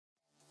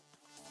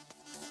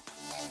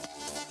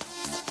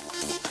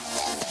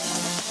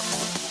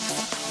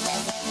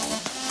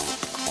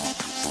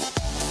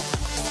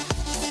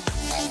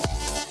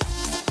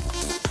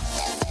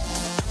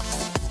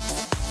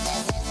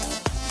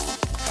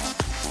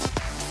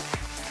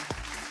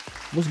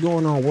What's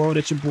going on, world?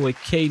 It's your boy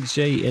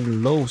KJ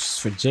and Los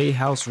for J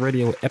House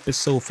Radio,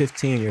 episode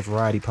 15, your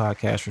variety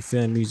podcast for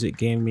film, music,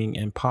 gaming,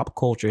 and pop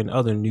culture and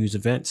other news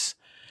events.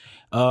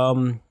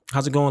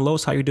 How's it going,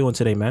 Los? How you doing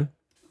today, man?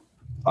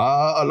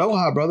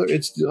 Aloha, brother.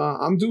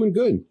 I'm doing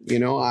good. You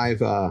know,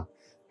 I've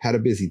had a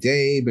busy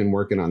day, been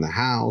working on the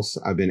house.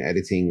 I've been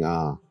editing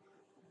a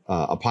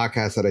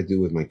podcast that I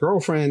do with my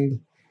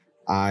girlfriend.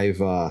 I've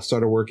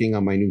started working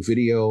on my new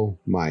video.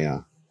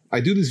 I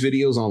do these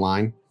videos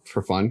online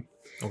for fun.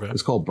 Okay.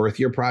 It's called Birth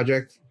Year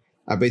Project.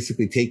 I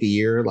basically take a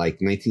year like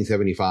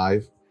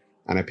 1975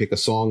 and I pick a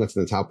song that's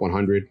in the top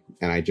 100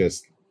 and I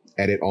just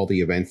edit all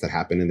the events that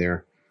happen in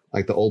there,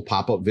 like the old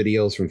pop-up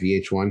videos from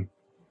VH1.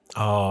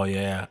 Oh,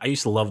 yeah. I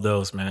used to love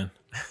those, man.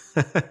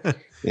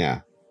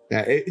 Yeah.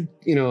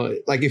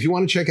 Like if you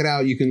want to check it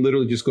out, you can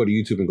literally just go to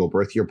YouTube and go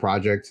Birth Year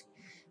Project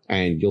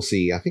and you'll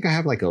see, I think I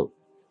have like a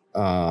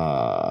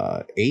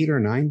 8 or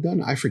 9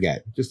 done. I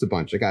forget, just a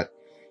bunch.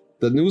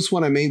 The newest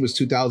one I made was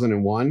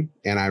 2001,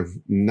 and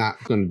I'm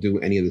not going to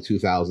do any of the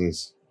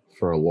 2000s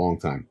for a long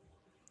time.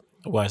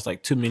 Why, it's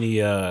like too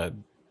many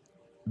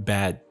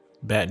bad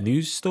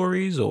news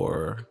stories,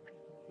 or?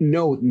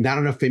 No, not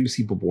enough famous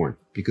people born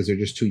because they're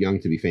just too young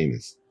to be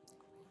famous.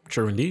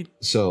 True indeed.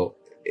 So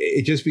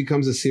it just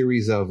becomes a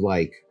series of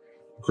like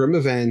grim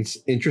events,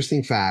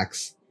 interesting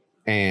facts,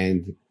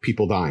 and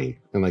people dying.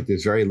 And like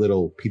there's very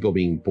little people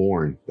being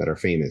born that are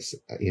famous,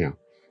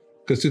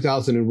 because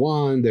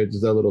 2001, they're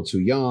just a little too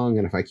young.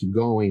 And if I keep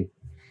going,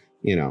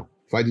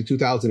 if I do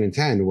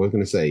 2010, we're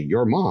going to say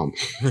your mom,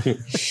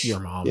 Your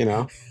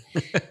mom,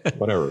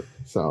 whatever.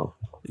 So,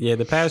 yeah,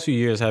 the past few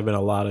years have been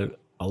a lot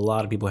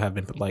of people have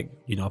been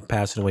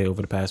passing away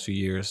over the past few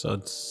years. So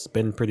it's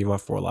been pretty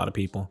rough for a lot of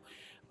people.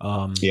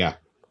 Yeah.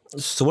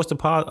 So what's the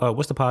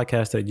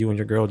podcast that you and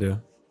your girl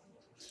do?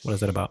 What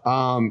is that about?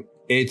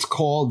 It's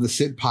called the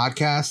Sit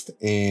Podcast,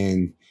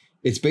 and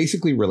it's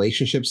basically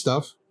relationship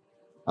stuff.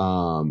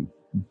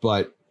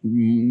 But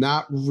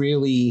not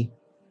really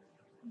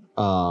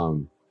us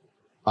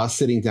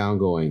sitting down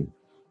going,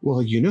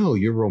 well,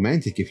 you're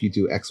romantic if you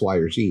do X, Y,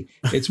 or Z.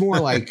 It's more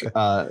like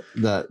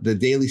the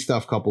daily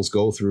stuff couples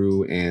go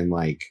through and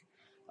like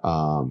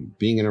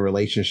being in a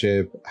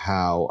relationship,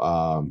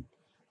 how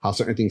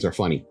certain things are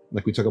funny.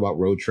 Like we talk about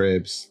road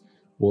trips.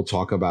 We'll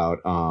talk about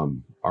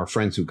our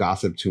friends who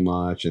gossip too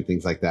much and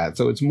things like that.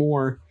 So it's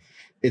more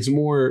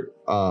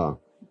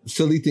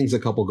silly things a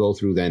couple go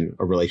through than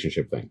a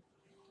relationship thing.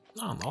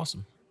 Oh,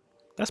 awesome.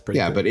 That's pretty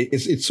cool. But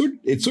it's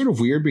sort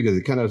of weird because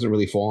it kind of doesn't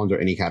really fall under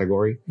any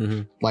category.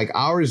 Mm-hmm. Like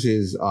ours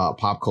is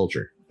pop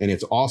culture, and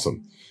it's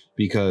awesome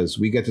because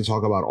we get to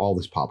talk about all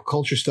this pop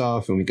culture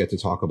stuff, and we get to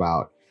talk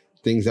about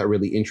things that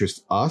really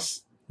interest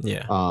us.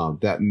 Yeah.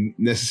 That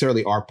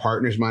necessarily our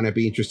partners might not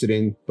be interested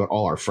in, but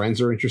all our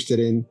friends are interested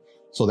in.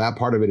 So that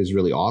part of it is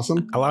really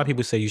awesome. A lot of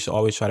people say you should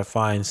always try to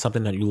find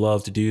something that you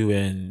love to do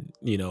and,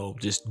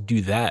 just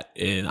do that.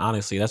 And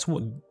honestly, that's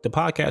what the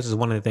podcast is,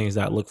 one of the things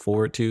that I look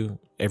forward to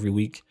every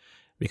week,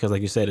 because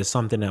like you said, it's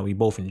something that we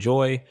both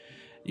enjoy.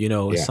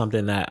 It's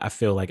something that I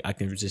feel like I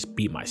can just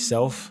beat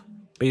myself,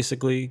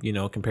 basically,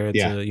 compared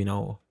to,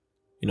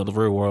 the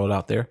real world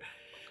out there.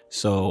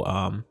 So,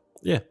 I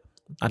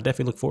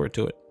definitely look forward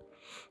to it.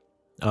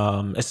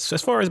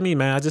 As far as me,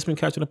 man, I've just been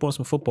catching up on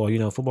some football.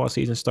 Football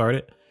season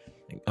started.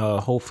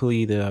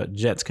 Hopefully the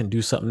Jets can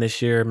do something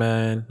this year,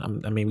 man.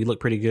 We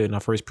look pretty good in our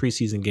first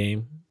preseason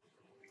game.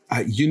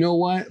 You know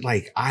what?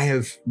 Like, I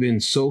have been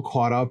so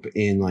caught up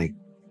in like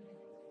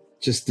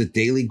just the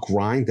daily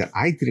grind that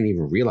I didn't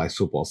even realize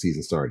football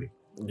season started.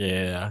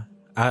 Yeah.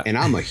 And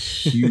I'm a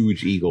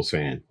huge Eagles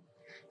fan.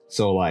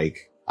 So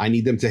like, I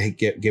need them to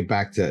get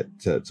back to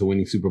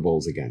winning Super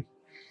Bowls again.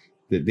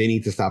 They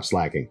need to stop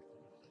slacking.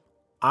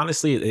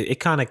 Honestly, it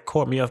kind of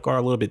caught me off guard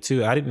a little bit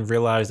too. I didn't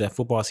realize that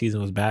football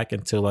season was back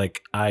until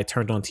like I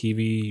turned on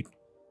TV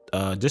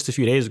just a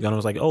few days ago and I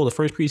was like, oh, the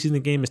first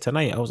preseason game is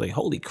tonight. I was like,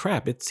 holy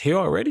crap, it's here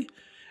already.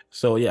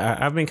 So yeah,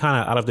 I've been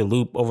kind of out of the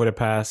loop over the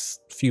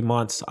past few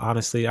months.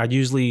 Honestly, I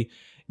usually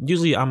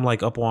I'm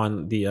like up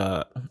on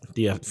the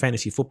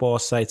fantasy football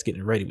sites,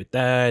 getting ready with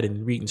that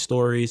and reading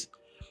stories,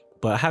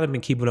 but I haven't been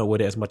keeping up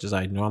with it as much as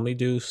I normally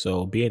do.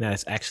 So being that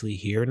it's actually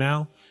here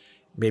now,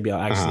 maybe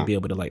I'll actually be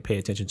able to like pay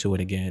attention to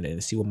it again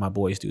and see what my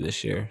boys do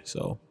this year.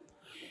 So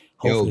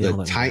hopefully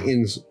the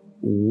Titans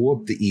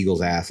whooped the Eagles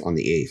ass on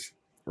the 8th.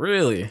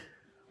 Really?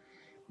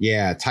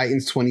 Yeah,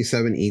 Titans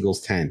 27,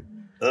 Eagles 10.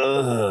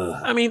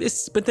 Ugh.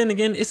 But then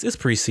again, it's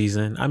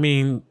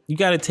preseason. You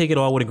got to take it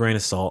all with a grain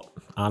of salt,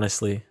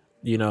 honestly,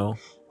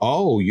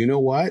 Oh, you know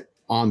what?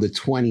 On the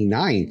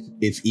 29th,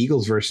 it's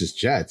Eagles versus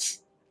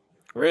Jets.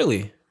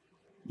 Really?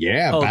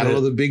 Yeah, Battle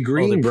of the Big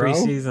Green, bro.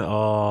 Preseason.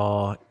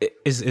 Oh,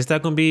 is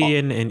that going to be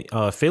in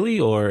Philly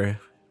or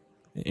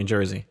in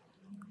Jersey?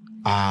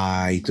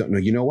 I don't know.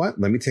 You know what?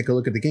 Let me take a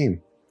look at the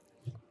game.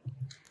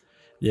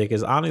 Yeah,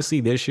 because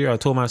honestly, this year I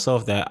told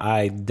myself that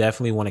I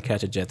definitely want to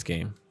catch a Jets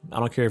game. I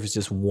don't care if it's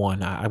just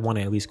one. I want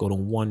to at least go to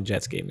one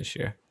Jets game this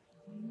year.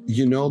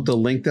 The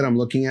link that I'm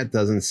looking at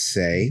doesn't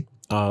say.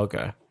 Oh,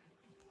 okay.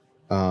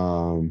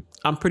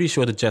 I'm pretty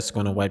sure the Jets are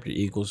going to wipe the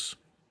Eagles.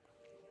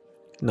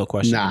 No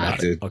question Nah, about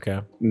dude. it. Okay.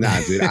 Nah,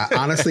 dude.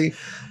 Honestly,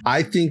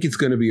 I think it's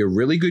going to be a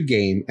really good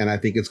game, and I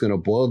think it's going to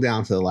boil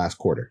down to the last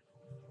quarter.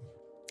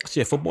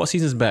 So yeah, football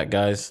season's back,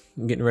 guys.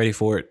 I'm getting ready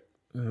for it.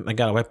 I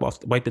gotta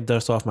wipe the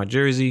dust off my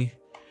jersey,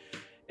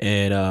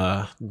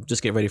 and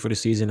just get ready for the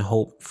season.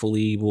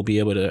 Hopefully, we'll be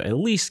able to at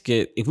least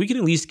get, if we can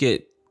at least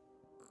get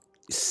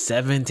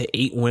 7 to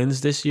 8 wins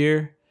this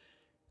year,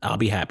 I'll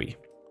be happy.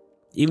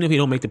 Even if we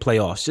don't make the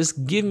playoffs,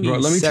 just give me. Bro,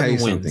 let me tell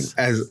you wins.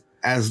 Something.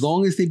 As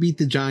long as they beat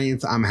the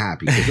Giants, I'm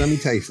happy. Because let me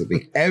tell you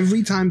something.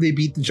 Every time they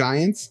beat the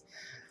Giants,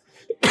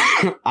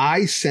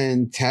 I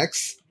send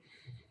texts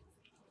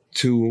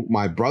to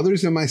my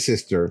brothers and my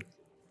sister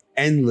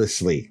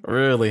endlessly.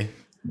 Really?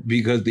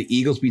 Because the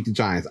Eagles beat the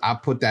Giants. I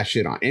put that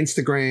shit on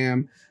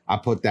Instagram. I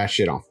put that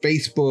shit on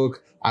Facebook.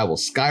 I will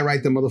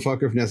skywrite the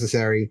motherfucker if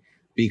necessary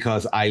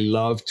because I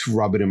love to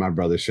rub it in my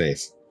brother's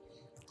face.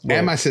 Well,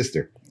 and my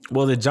sister.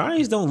 Well, the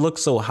Giants don't look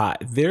so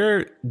hot.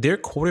 Their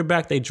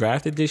quarterback they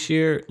drafted this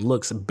year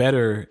looks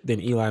better than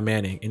Eli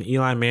Manning. And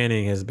Eli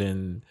Manning has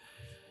been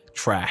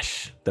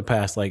trash the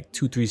past like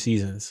 2-3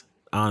 seasons,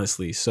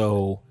 honestly.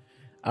 So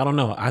I don't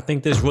know. I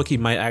think this rookie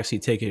might actually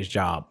take his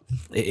job.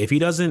 If he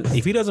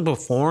doesn't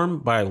perform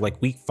by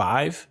like week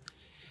 5,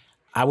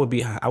 I would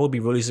be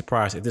really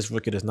surprised if this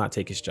rookie does not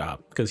take his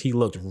job because he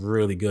looked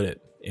really good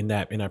in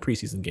that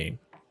preseason game.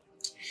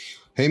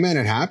 Hey man,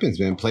 it happens,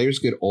 man. Players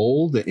get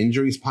old, the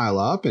injuries pile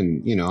up,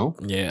 and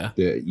yeah,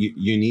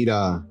 you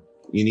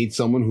need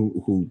someone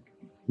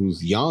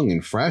who's young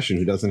and fresh and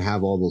who doesn't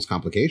have all those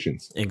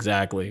complications.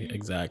 Exactly.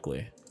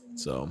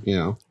 So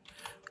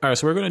all right,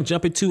 so we're going to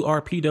jump into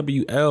our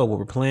PWL, what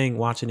we're playing,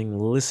 watching,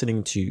 and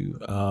listening to.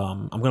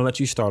 I'm going to let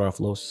you start off,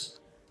 Los.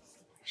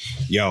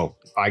 Yo,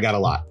 I got a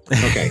lot.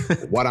 Okay,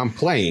 what I'm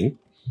playing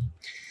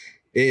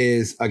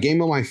is a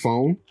game on my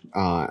phone.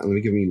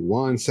 Give me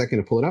 1 second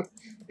to pull it up.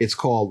 It's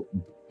called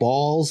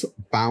Balls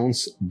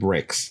Bounce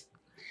Bricks.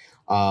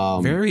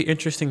 Very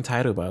interesting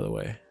title, by the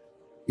way.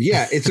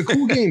 Yeah, it's a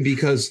cool game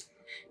because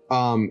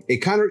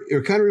it kind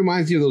of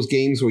reminds you of those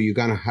games where you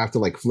kind of have to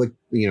like flick,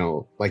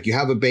 like you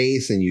have a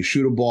base and you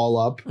shoot a ball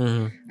up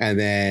and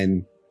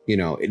then,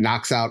 it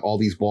knocks out all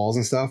these balls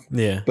and stuff.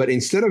 Yeah. But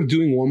instead of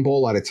doing one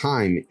ball at a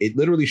time, it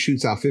literally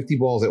shoots out 50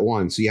 balls at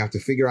once. So you have to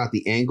figure out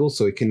the angle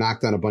so it can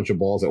knock down a bunch of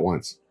balls at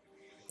once.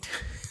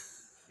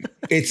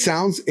 It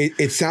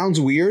sounds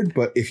weird,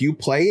 but if you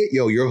play it,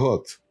 you're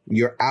hooked.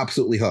 You're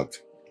absolutely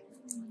hooked.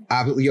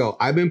 Absolutely.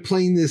 I've been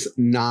playing this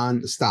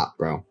non-stop,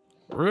 bro.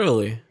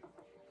 Really?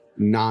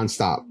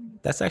 Non-stop.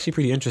 That's actually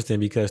pretty interesting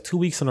because 2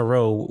 weeks in a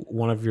row,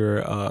 one of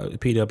your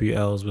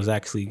PWLs was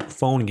actually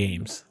phone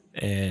games.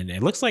 And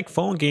it looks like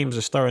phone games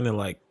are starting to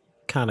like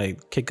kind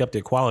of kick up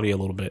their quality a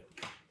little bit,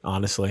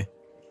 honestly.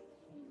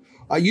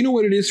 You know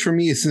what it is for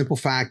me? It's the simple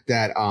fact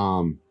that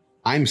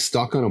I'm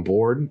stuck on a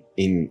board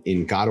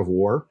in God of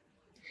War.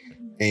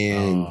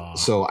 And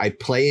so I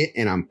play it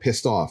and I'm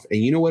pissed off. And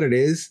you know what it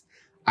is?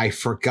 I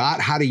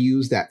forgot how to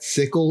use that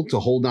sickle to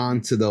hold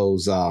on to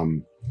those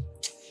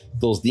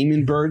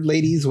demon bird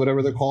ladies,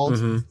 whatever they're called.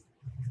 Mm-hmm.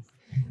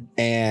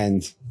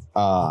 And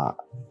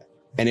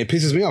it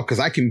pisses me off because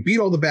I can beat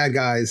all the bad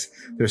guys.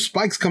 There's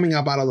spikes coming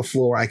up out of the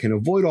floor. I can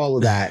avoid all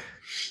of that.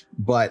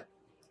 But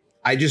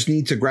I just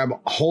need to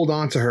hold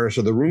on to her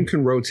so the room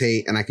can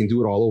rotate and I can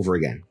do it all over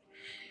again.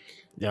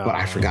 But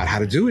I forgot how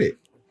to do it,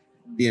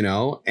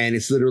 and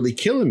it's literally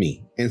killing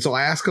me. And so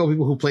I ask all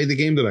people who played the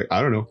game, they're like,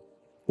 I don't know.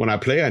 When I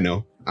play, I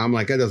know. I'm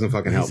like, that doesn't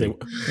fucking help me.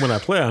 When I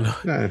play, I know.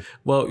 Yeah.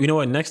 Well, you know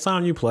what? Next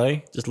time you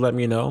play, just let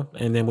me know,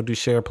 and then we'll do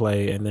share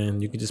play, and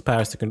then you can just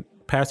pass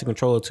the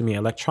controller to me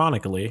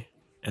electronically,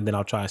 and then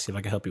I'll try to see if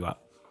I can help you out.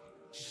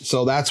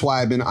 So that's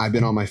why I've been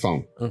on my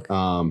phone.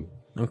 Okay.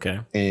 Okay.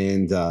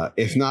 And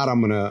if not,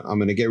 I'm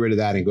gonna get rid of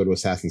that and go to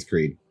Assassin's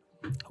Creed.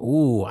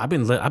 Ooh, I've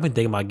been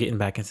thinking about getting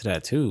back into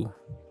that too.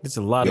 It's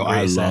a lot of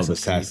great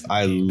Assassin's Creed.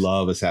 I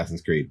love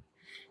Assassin's Creed.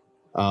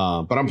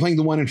 But I'm playing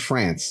the one in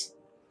France.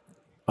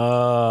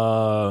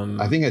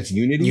 I think that's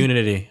Unity.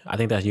 Unity. I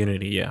think that's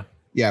Unity, yeah.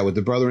 Yeah, with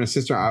the brother and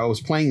sister. I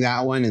was playing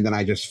that one and then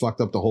I just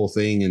fucked up the whole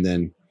thing and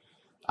then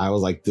I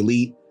was like,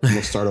 delete, I'm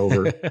gonna start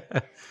over.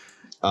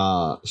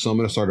 So I'm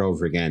gonna start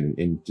over again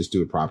and just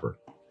do it proper.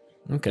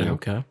 Okay,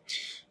 okay.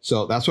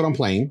 So that's what I'm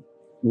playing.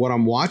 What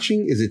I'm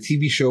watching is a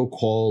TV show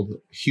called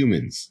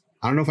Humans.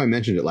 I don't know if I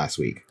mentioned it last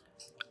week.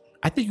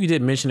 I think you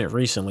did mention it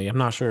recently. I'm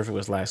not sure if it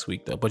was last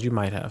week though, but you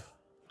might have.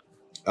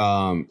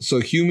 So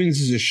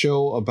Humans is a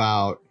show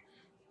about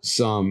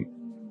some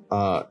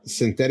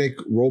synthetic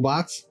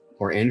robots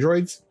or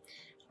androids,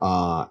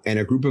 and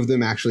a group of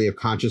them actually have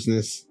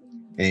consciousness,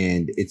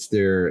 and it's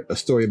a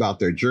story about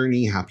their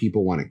journey, how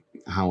people want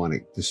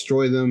to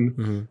destroy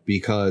them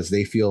because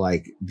they feel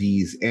like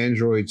these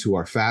androids who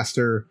are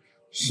faster,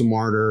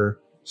 smarter,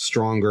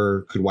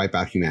 stronger could wipe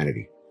out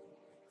humanity.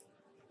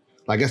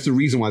 I guess the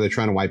reason why they're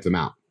trying to wipe them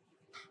out.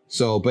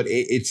 So, but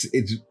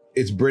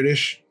it's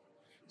British,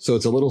 so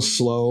it's a little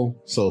slow.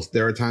 So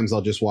there are times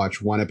I'll just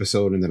watch one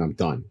episode and then I'm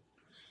done.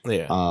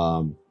 Yeah.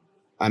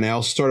 And I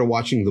also started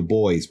watching The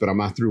Boys, but I'm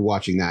not through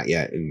watching that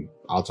yet, and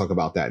I'll talk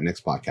about that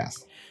next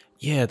podcast.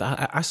 Yeah,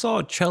 I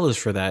saw trailers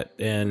for that,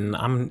 and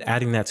I'm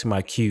adding that to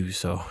my queue.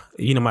 So,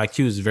 my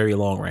queue is very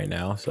long right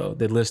now. So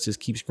the list just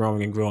keeps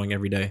growing and growing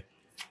every day.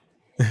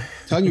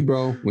 Telling you,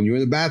 bro, when you're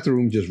in the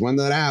bathroom, just run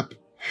that app.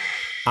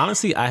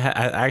 Honestly, I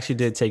actually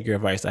did take your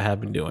advice. I have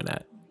been doing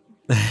that.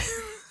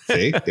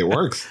 See, it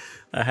works.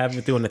 I have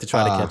been doing that to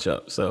try to catch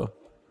up. So,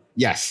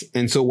 yes.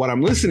 And so what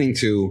I'm listening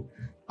to,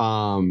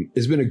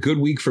 it's been a good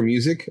week for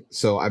music.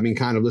 So I've been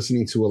kind of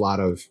listening to a lot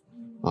of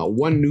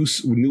one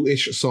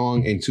new-ish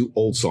song and 2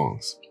 old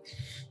songs.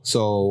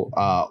 So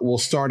we'll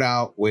start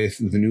out with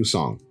the new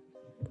song.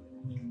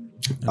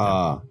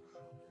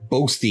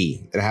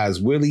 Boasty. It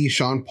has Willie,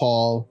 Sean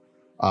Paul,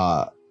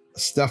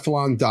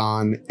 Stefflon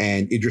Don,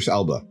 and Idris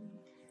Elba.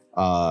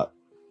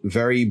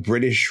 Very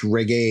British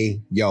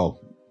reggae, yo.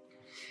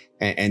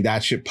 And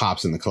that shit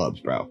pops in the clubs,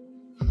 bro.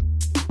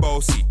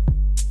 Boasty,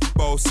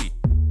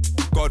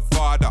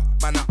 Godfather,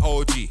 man a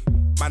OG,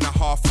 man a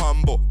half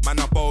humble, man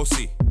a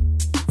bossy.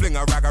 Fling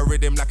a rag a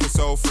rhythm like it's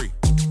all free.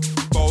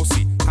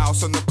 Bossy,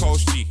 house on the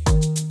coast G.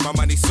 My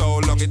money so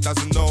long it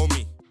doesn't know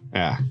me.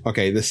 Yeah.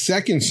 Okay. The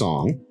second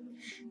song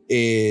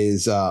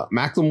is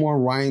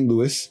Macklemore Ryan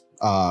Lewis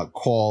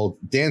called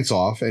Dance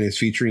Off, and is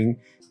featuring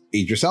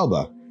Idris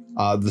Elba.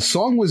 The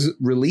song was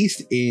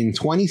released in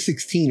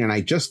 2016, and I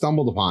just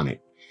stumbled upon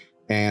it.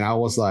 And I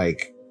was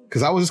like,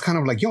 because I was just kind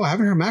of like, yo, I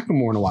haven't heard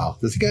Macklemore in a while.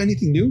 Does he got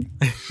anything new?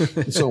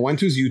 So I went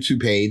to his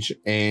YouTube page,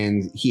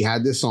 and he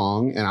had this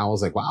song, and I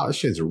was like, wow, this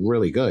shit's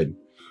really good.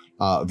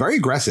 Very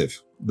aggressive,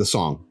 the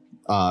song.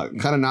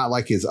 Kind of not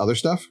like his other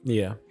stuff.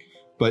 Yeah.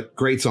 But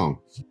great song.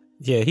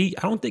 Yeah, I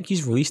don't think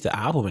he's released the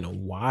album in a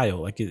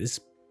while. Like, it's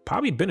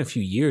probably been a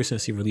few years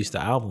since he released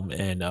the album.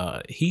 And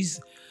he's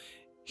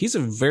a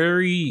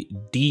very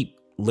deep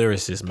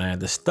lyricist, man.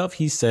 The stuff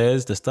he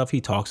says, the stuff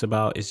he talks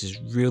about is just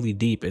really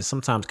deep. It's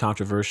sometimes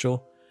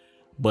controversial,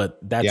 but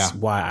that's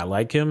why I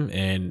like him.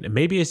 And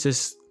maybe it's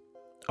just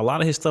a lot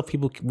of his stuff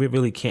people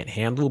really can't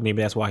handle.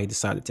 Maybe that's why he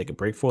decided to take a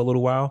break for a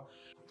little while.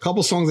 A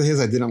couple songs of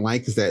his I didn't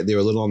like is that they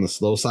were a little on the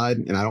slow side,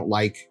 and I don't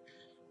like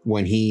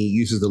when he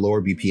uses the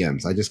lower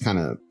BPMs. I just kind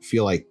of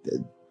feel like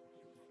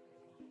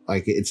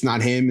it's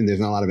not him, and there's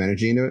not a lot of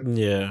energy into it.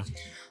 Yeah.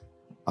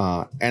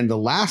 And the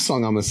last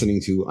song I'm listening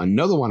to,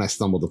 another one I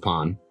stumbled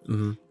upon,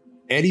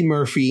 Eddie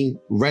Murphy,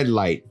 Red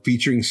Light,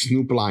 featuring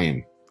Snoop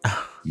Lion.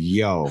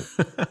 Yo,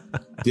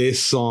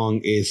 this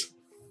song is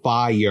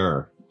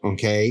fire.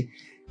 Okay.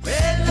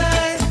 Red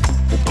light,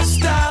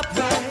 stop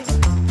right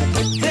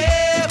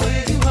there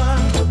where you are.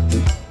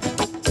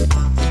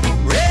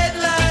 Red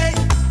light,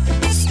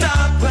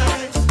 stop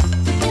right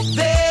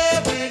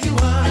there where you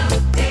are.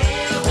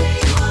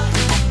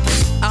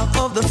 Out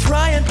of the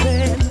frying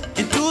pan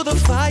into the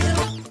fire.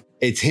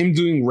 It's him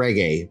doing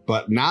reggae,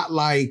 but not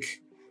like,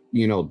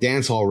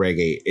 dance hall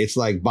reggae. It's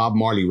like Bob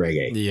Marley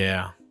reggae.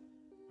 Yeah.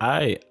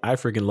 I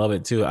freaking love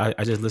it too. I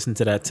just listened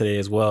to that today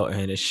as well,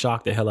 and it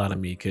shocked the hell out of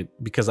me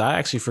because I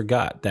actually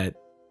forgot that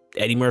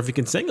Eddie Murphy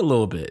can sing a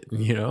little bit,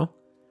 No,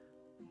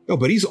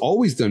 but he's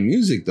always done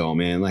music though,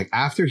 man. Like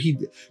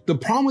the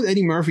problem with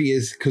Eddie Murphy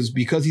is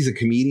because he's a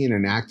comedian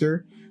and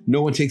actor,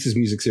 no one takes his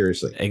music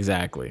seriously.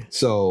 Exactly.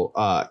 So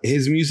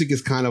his music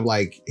is kind of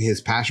like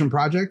his passion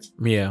project.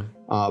 Yeah.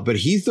 But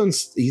he's done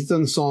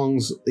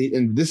songs,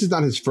 and this is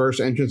not his first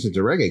entrance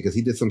into reggae, because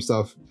he did some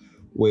stuff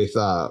with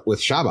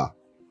Shabba.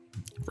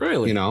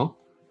 Really?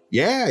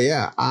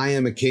 Yeah. I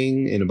Am a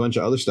King and a bunch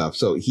of other stuff.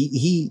 So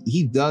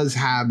he does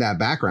have that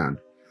background,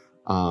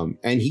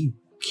 and he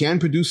can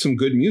produce some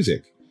good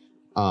music.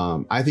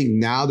 I think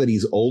now that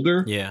he's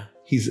older,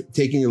 he's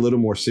taking it a little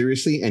more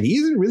seriously, and he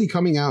isn't really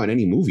coming out in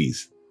any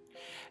movies.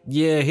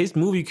 Yeah, his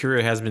movie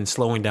career has been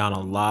slowing down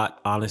a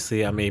lot,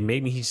 honestly. I mean,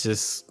 maybe he's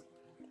just...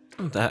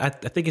 I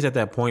think he's at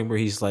that point where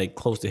he's like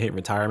close to hitting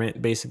retirement.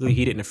 Basically,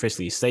 he didn't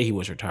officially say he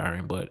was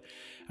retiring, but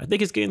I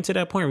think it's getting to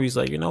that point where he's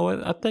like, you know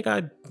what? I think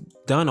I've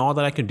done all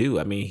that I can do.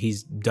 I mean,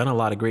 he's done a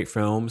lot of great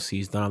films.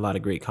 He's done a lot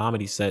of great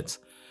comedy sets.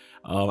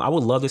 I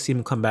would love to see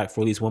him come back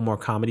for at least one more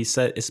comedy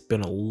set. It's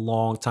been a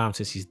long time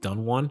since he's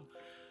done one.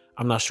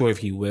 I'm not sure if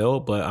he will,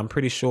 but I'm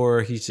pretty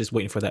sure he's just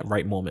waiting for that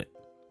right moment.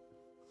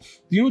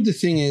 You know what the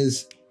thing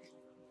is?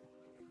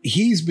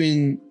 He's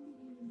been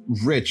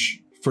rich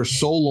for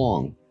so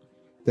long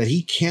that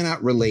he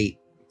cannot relate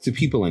to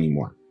people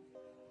anymore.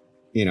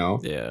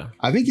 Yeah.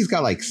 I think he's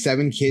got like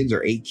 7 kids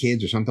or 8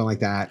 kids or something like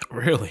that.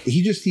 Really?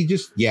 He just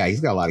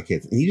he's got a lot of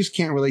kids, and he just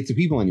can't relate to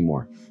people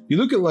anymore. You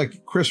look at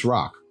like Chris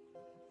Rock,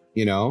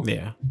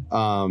 Yeah.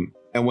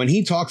 And when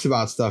he talks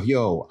about stuff,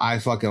 I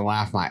fucking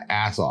laugh my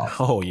ass off.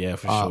 Oh yeah,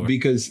 for sure.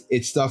 Because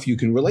it's stuff you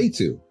can relate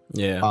to.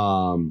 Yeah.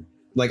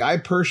 Like I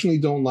personally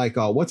don't like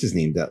what's his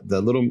name,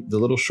 the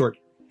little short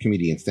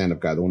comedian stand-up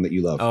guy, the one that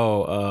you love.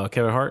 Oh,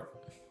 Kevin Hart.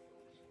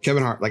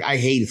 Kevin Hart. Like I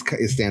hate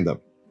his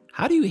stand-up.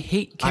 How do you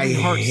hate Kevin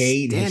Hart's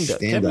stand-up?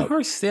 Kevin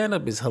Hart's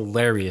stand-up is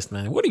hilarious,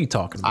 man. What are you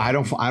talking about? I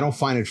don't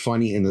find it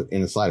funny in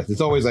the slightest.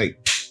 It's always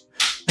like,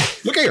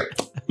 look here.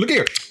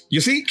 You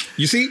see?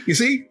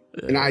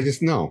 And I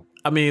just know.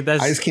 I mean, I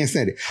just can't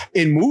stand it.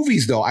 In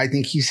movies, though, I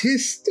think he's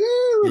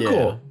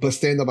hysterical. Yeah. But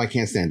stand-up, I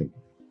can't stand him.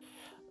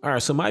 All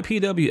right, so my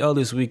PWL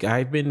this week,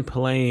 I've been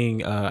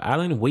playing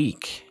Alan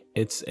Wake.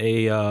 It's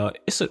an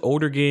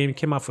older game.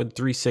 Came out for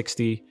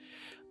 360.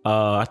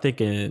 I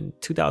think in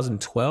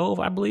 2012,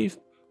 I believe.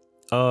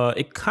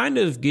 It kind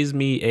of gives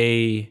me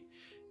a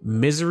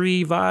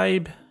Misery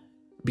vibe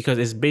because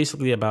it's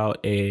basically about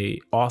a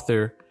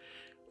author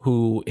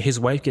who his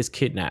wife gets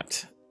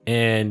kidnapped,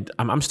 and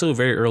I'm still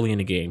very early in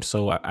the game,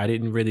 so I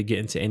didn't really get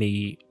into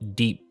any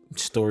deep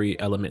story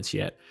elements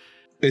yet.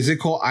 Is it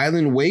called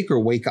Island Wake or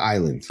Wake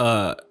Island?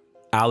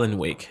 Alan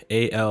Wake,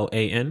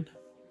 ALAN.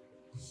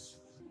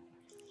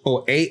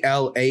 Oh,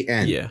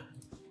 ALAN. Yeah,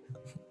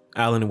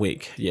 Alan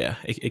Wake. Yeah,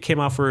 it came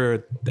out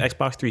for the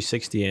Xbox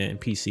 360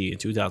 and PC in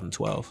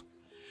 2012.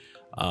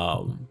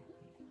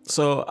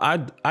 So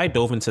I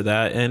dove into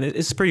that, and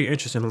it's pretty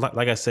interesting.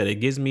 Like I said, it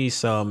gives me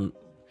some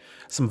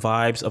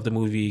vibes of the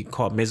movie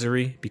called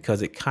Misery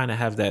because it kind of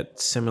have that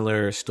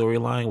similar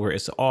storyline where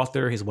it's the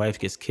author, his wife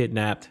gets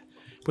kidnapped,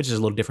 which is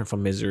a little different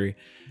from Misery.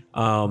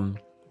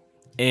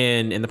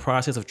 And in the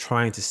process of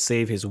trying to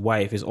save his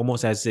wife, it's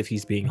almost as if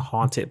he's being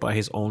haunted by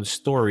his own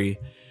story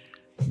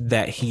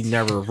that he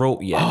never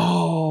wrote yet.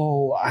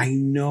 Oh, I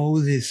know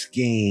this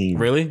game.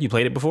 Really? You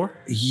played it before?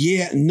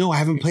 Yeah, no, I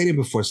haven't played it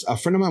before. A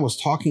friend of mine was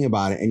talking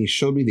about it and he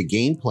showed me the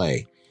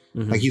gameplay.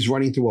 Like he's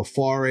running through a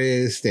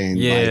forest and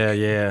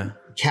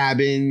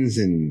cabins,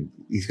 and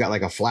he's got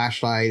like a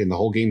flashlight and the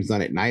whole game's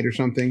done at night or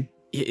something.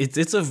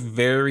 It's a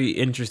very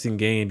interesting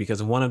game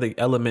because one of the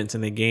elements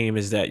in the game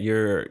is that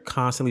you're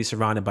constantly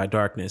surrounded by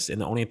darkness,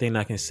 and the only thing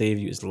that can save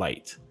you is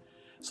light.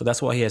 So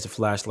that's why he has a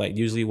flashlight.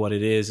 Usually what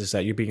it is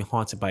that you're being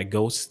haunted by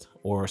ghosts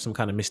or some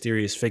kind of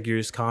mysterious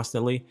figures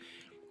constantly.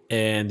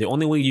 And the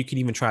only way you can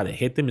even try to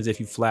hit them is if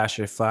you flash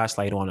your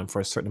flashlight on them for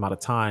a certain amount of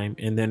time,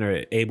 and then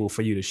they're able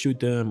for you to shoot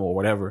them or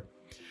whatever.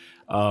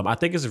 I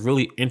think it's a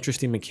really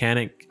interesting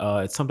mechanic.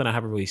 It's something I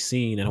haven't really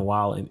seen in a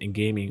while in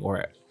gaming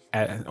or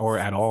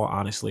at all,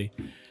 honestly.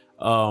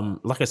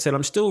 Like I said,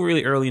 I'm still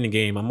really early in the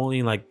game. I'm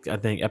only like, I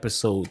think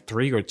episode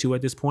 3 or 2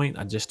 at this point.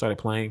 I just started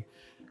playing,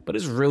 but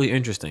it's really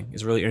interesting.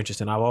 It's really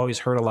interesting. I've always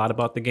heard a lot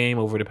about the game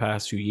over the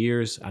past few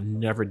years. I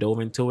never dove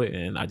into it,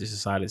 and I just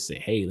decided to say,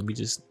 hey, let me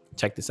just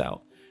check this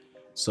out.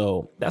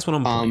 So that's what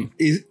I'm playing.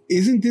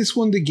 Isn't this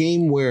one the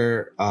game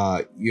where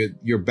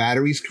your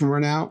batteries can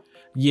run out?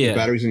 Yeah, your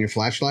batteries on your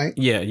flashlight.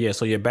 Yeah.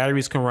 So your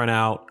batteries can run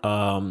out.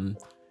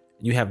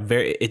 You have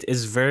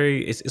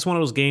it's one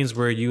of those games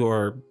where you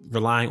are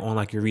relying on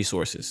like your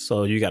resources.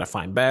 So you got to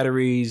find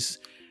batteries.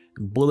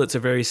 Bullets are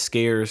very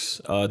scarce.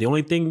 The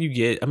only thing you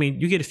get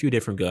a few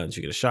different guns.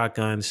 You get a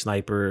shotgun,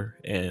 sniper,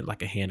 and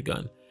like a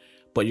handgun.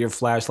 But your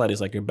flashlight is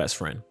like your best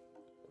friend,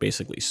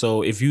 basically.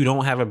 So if you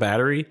don't have a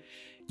battery,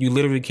 you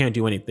literally can't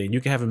do anything.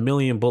 You can have a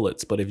million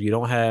bullets, but if you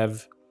don't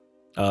have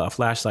a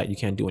flashlight, you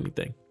can't do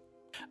anything.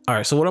 All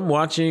right, so what I'm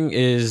watching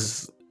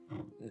is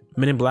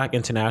Men in Black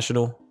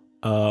International.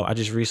 I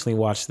just recently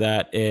watched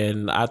that,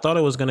 and I thought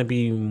it was going to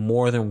be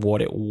more than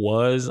what it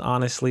was,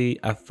 honestly.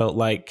 I felt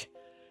like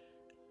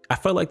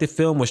the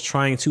film was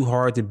trying too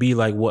hard to be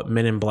like what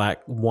Men in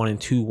Black 1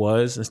 and 2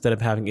 was, instead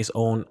of having its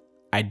own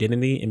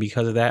identity. And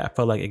because of that, I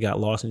felt like it got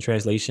lost in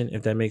translation,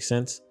 if that makes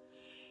sense.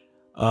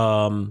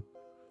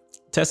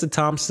 Tessa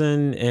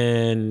Thompson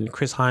and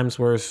Chris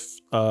Hemsworth,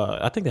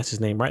 I think that's his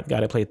name, right? The guy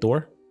that played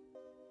Thor.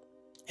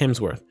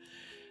 Hemsworth.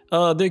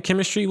 Their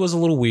chemistry was a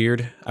little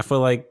weird. I feel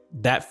like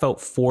that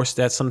felt forced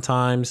at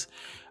sometimes.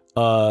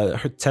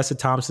 Tessa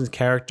Thompson's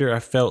character, I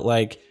felt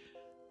like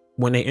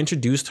when they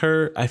introduced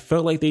her, I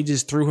felt like they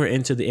just threw her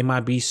into the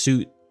MIB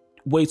suit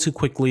way too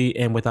quickly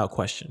and without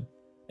question,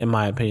 in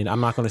my opinion.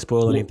 I'm not going to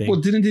spoil anything. Well,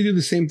 didn't they do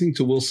the same thing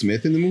to Will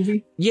Smith in the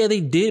movie? Yeah,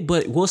 they did.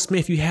 But Will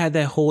Smith, you had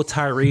that whole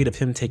tirade of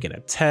him taking a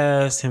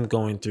test, him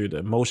going through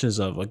the motions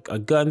of a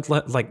gun,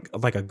 like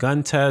a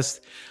gun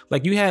test.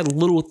 Like you had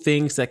little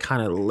things that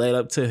kind of led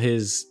up to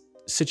his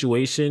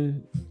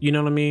situation, you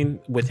know what I mean,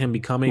 with him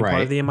becoming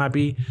part of the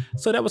MIB.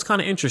 So that was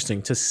kind of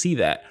interesting to see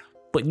that.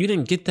 But you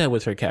didn't get that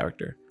with her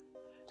character.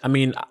 I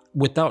mean,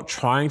 without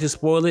trying to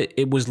spoil it,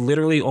 it was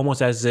literally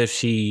almost as if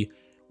she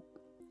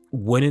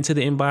went into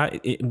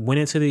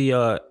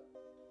the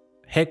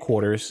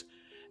headquarters,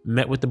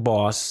 met with the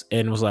boss,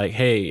 and was like,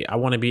 hey, I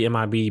want to be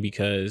MIB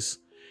because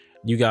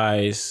you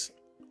guys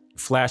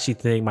flashy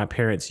thing my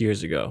parents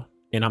years ago,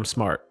 and I'm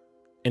smart.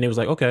 And it was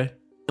like, okay.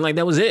 And like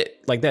that was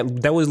it. Like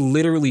that was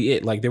literally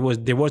it. Like there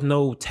was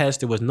no test,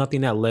 there was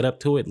nothing that led up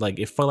to it. Like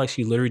it felt like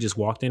she literally just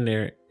walked in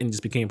there and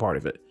just became part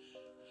of it.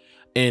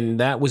 And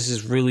that was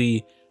just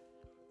really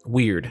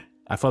weird.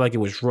 I felt like it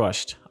was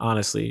rushed,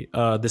 honestly.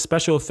 The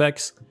special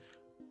effects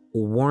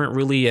weren't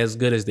really as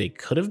good as they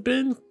could have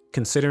been,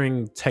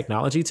 considering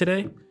technology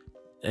today.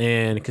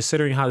 And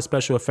considering how the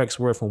special effects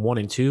were from 1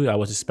 and 2, I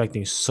was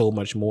expecting so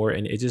much more,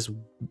 and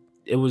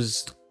it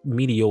was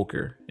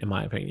mediocre in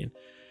my opinion.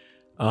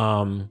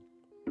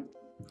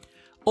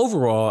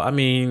 Overall, I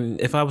mean,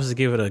 if I was to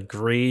give it a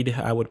grade,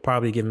 I would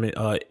probably give it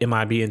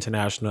MIB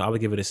International. I would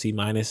give it a C-,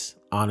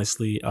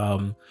 honestly.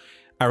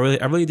 I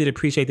really did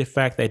appreciate the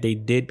fact that they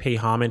did pay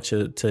homage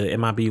to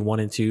MIB 1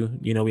 and 2.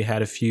 You know, we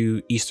had a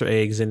few Easter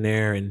eggs in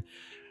there and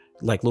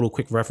like little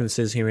quick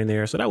references here and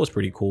there. So that was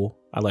pretty cool.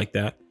 I like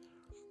that.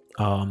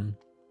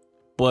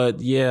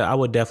 But yeah, I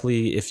would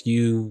definitely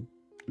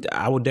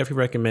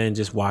recommend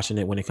just watching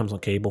it when it comes on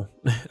cable.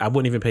 I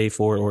wouldn't even pay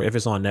for it, or if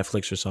it's on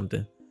Netflix or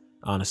something,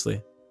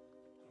 honestly.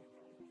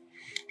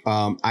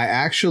 I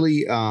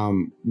actually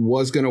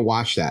was going to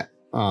watch that,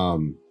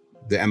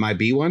 the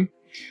MIB one,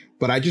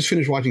 but I just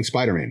finished watching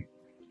Spider-Man.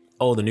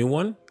 Oh, the new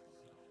one?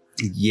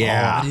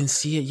 Yeah. Oh, I didn't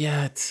see it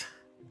yet.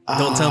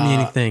 Don't tell me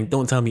anything.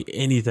 Don't tell me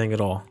anything at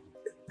all.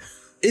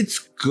 It's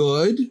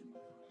good,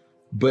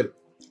 but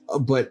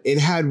it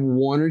had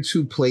one or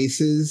two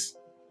places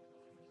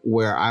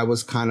where I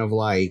was kind of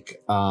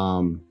like,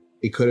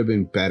 it could have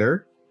been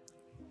better.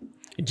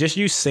 Just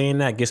you saying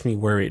that gets me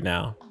worried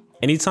now.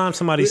 Anytime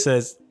somebody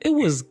says it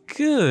was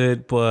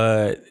good,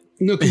 but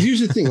no, because here's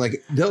the thing: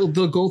 like they'll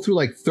go through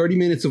like 30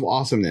 minutes of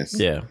awesomeness,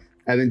 yeah,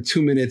 and then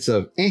 2 minutes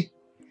of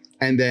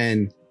and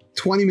then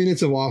 20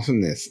 minutes of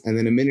awesomeness, and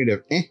then a minute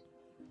of okay,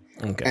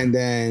 and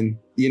then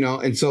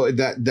and so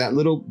that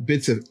little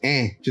bits of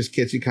just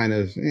gets you kind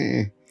of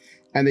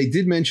And they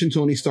did mention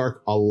Tony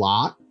Stark a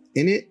lot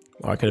in it.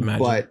 Oh, I could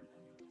imagine, but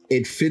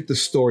it fit the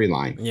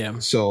storyline. Yeah,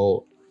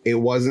 so it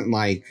wasn't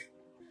like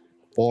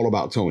all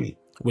about Tony.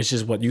 Which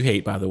is what you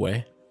hate, by the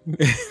way.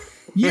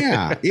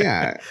 yeah.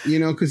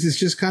 Because it's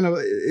just kind of,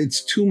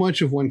 it's too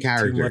much of one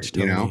character, Too much,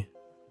 Tony.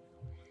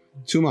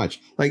 Too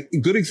much. Like, a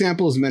good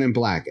example is Men in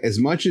Black. As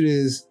much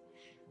it's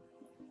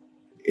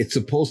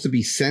supposed to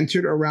be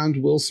centered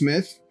around Will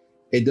Smith,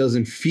 it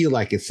doesn't feel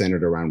like it's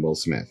centered around Will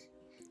Smith.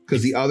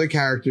 Because the other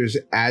characters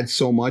add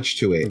so much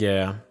to it.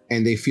 Yeah.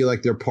 And they feel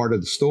like they're part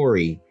of the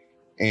story.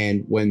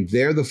 And when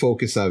they're the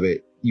focus of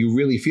it, you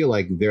really feel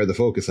like they're the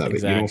focus of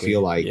it. You don't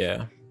feel like,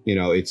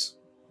 it's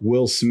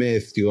Will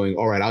Smith doing,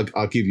 all right,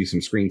 I'll give you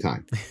some screen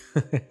time.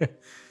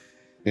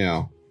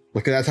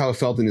 Like that's how it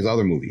felt in his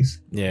other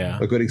movies. Yeah.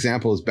 A good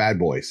example is Bad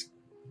Boys.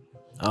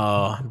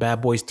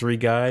 Bad Boys 3,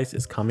 guys,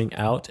 is coming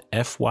out.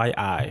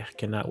 FYI.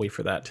 Cannot wait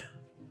for that.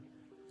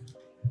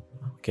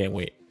 Can't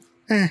wait.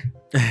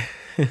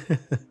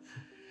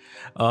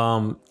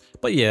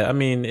 But yeah, I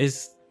mean,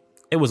 it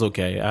was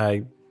okay.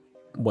 I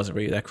wasn't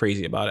really that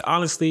crazy about it.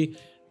 Honestly,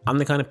 I'm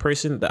the kind of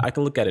person that I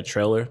can look at a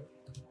trailer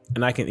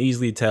and I can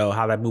easily tell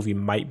how that movie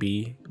might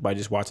be by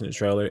just watching the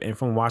trailer. And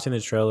from watching the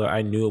trailer,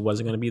 I knew it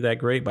wasn't going to be that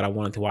great, but I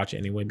wanted to watch it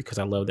anyway because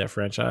I love that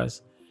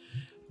franchise.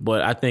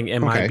 But I think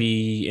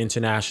MIB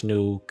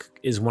International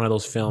is one of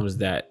those films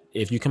that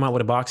if you come out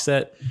with a box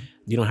set,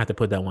 you don't have to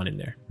put that one in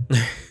there.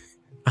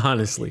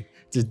 Honestly,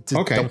 just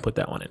don't put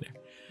that one in there.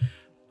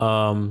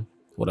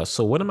 What else?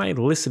 So what am I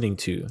listening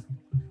to?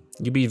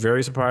 You'd be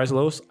very surprised,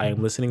 Los. I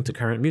am listening to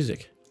current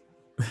music.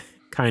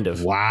 Kind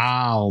of.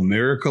 Wow.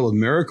 Miracle of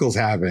miracles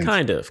happen.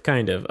 Kind of.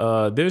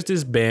 There's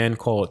this band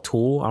called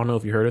Tool. I don't know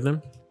if you heard of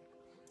them.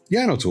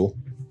 Yeah, I know Tool.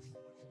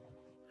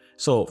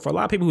 So for a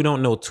lot of people who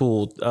don't know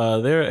Tool,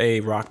 they're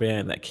a rock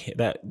band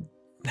that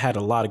had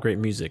a lot of great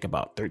music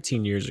about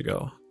 13 years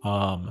ago.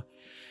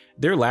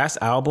 Their last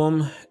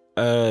album,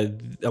 a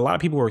lot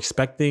of people were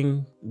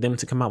expecting them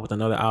to come out with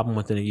another album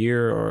within a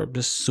year or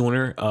just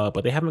sooner,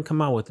 but they haven't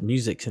come out with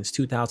music since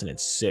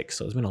 2006.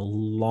 So it's been a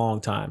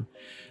long time.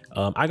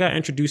 I got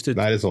introduced to...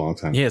 That is a long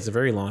time. Yeah, it's a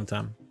very long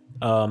time.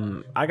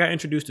 I got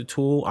introduced to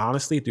Tool,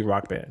 honestly, through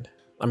Rock Band.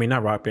 I mean,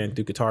 not Rock Band,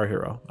 through Guitar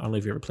Hero. I don't know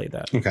if you ever played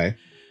that. Okay.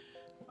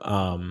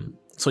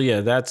 So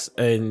yeah,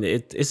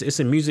 it's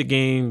a music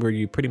game where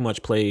you pretty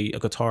much play a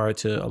guitar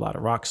to a lot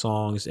of rock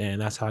songs, and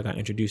that's how I got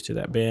introduced to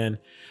that band.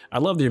 I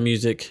love their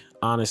music,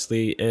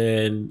 honestly,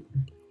 and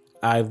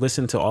I've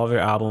listened to all their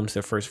albums,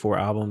 their first 4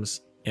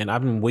 albums, and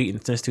I've been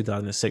waiting since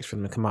 2006 for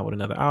them to come out with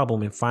another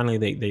album, and finally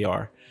they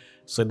are.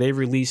 So they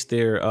released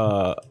their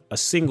a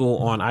single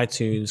on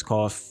iTunes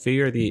called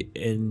Fear I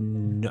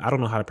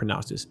don't know how to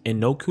pronounce this.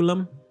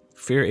 Inoculum?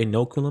 Fear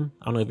Inoculum?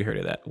 I don't know if you heard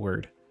of that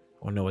word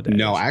or know what that is.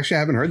 No, actually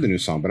I haven't heard the new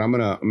song, but I'm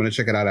gonna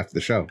check it out after the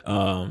show.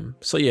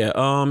 So yeah,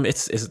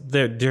 it's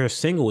their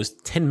single is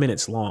 10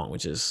 minutes long,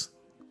 which is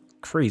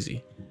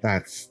crazy.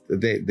 That's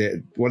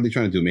what are they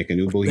trying to do? Make a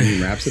new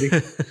Bohemian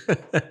Rhapsody?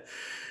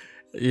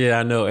 Yeah,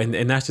 I know,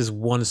 and that's just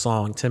one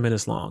song, 10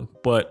 minutes long.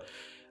 But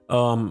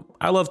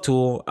I love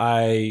Tool.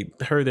 I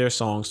heard their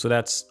song, so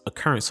that's a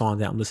current song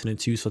that I'm listening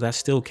to. So that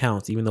still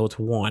counts, even though it's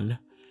one.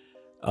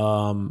 But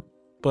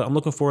I'm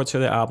looking forward to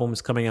their album.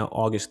 It's coming out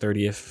August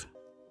 30th.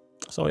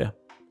 So yeah,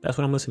 that's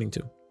what I'm listening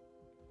to.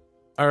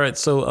 All right,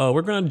 so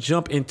we're gonna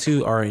jump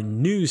into our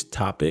news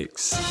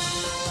topics.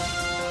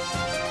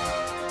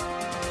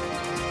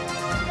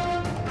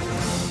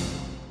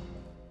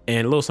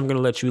 And Los, I'm gonna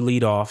let you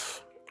lead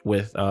off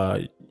with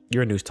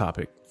your news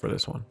topic for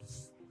this one.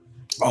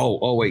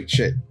 Oh wait,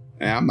 shit.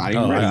 I'm not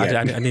even ready yet.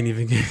 I didn't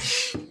even get...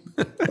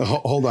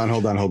 Hold on.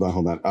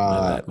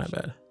 My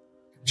bad.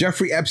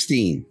 Jeffrey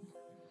Epstein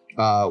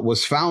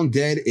was found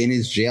dead in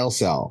his jail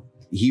cell.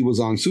 He was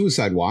on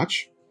suicide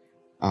watch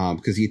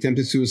because he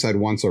attempted suicide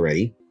once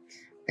already.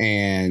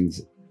 And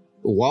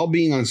while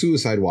being on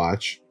suicide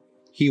watch,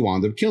 he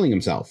wound up killing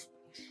himself.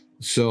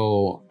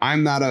 So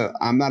I'm not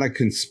a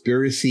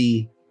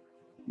conspiracy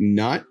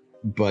nut,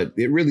 but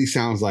it really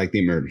sounds like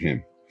they murdered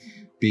him.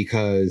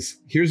 because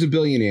here's a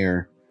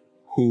billionaire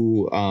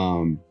who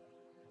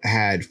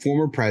had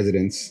former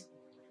presidents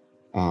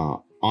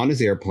on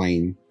his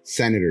airplane,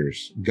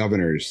 senators,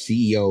 governors,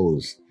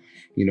 CEOs,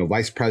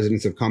 vice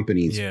presidents of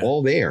companies,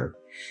 all there,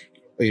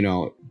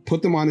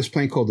 put them on this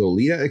plane called the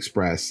Alita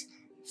Express,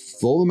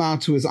 flew them out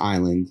to his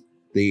island.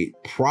 They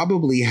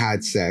probably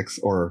had sex,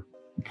 or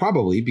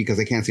probably, because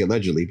I can't say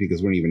allegedly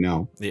because we don't even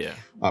know. Yeah.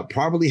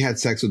 Probably had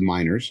sex with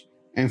minors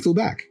and flew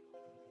back.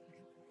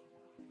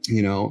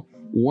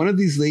 One of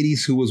these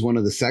ladies who was one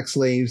of the sex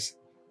slaves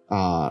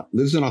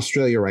lives in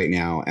Australia right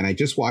now. And I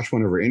just watched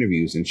one of her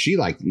interviews and she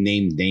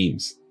named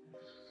names,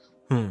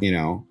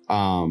 so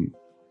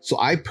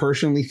I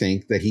personally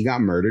think that he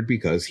got murdered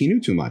because he knew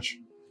too much.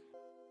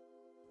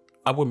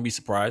 I wouldn't be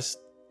surprised.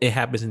 It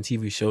happens in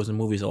TV shows and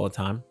movies all the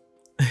time.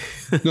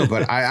 No,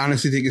 but I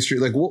honestly think it's true.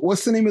 Like,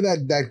 what's the name of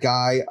that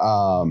guy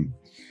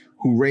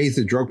who raised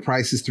the drug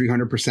prices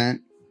 300%?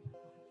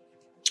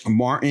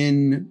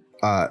 Martin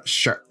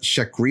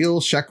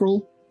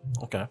Shkreli.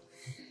 Okay.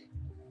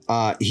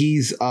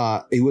 He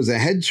was a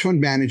hedge fund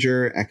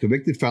manager, a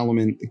convicted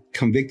felon.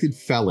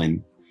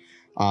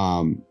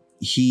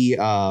 He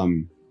got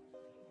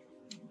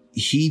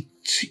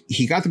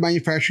the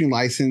manufacturing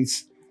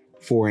license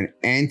for an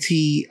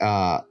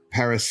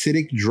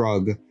anti-parasitic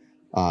drug,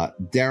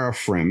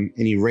 Darafrim,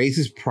 and he raised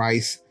his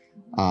price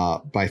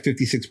by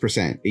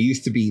 56%. It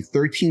used to be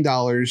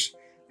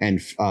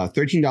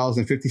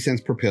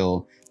 $13.50 per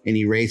pill, and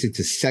he raised it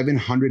to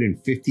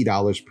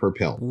 $750 per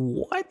pill.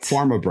 What?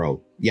 Pharma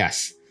bro.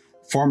 Yes.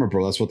 Pharma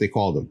bro. That's what they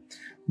called him.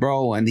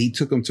 Bro, and he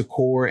took him to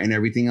court and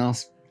everything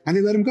else, and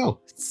they let him go.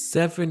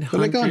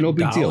 $700 no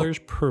big deal.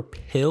 Per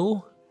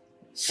pill?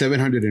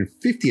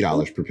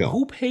 $750 per pill.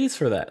 Who pays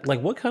for that?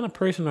 Like, what kind of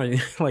person are you?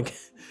 Like,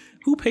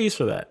 who pays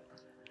for that?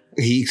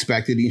 He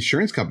expected the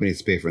insurance companies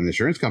to pay for it, and the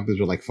insurance companies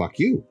were like, fuck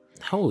you.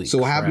 Holy So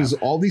crap. what happens is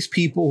all these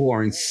people who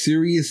are in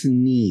serious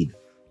need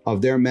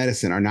of their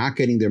medicine are not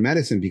getting their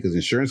medicine because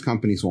insurance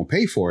companies won't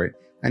pay for it.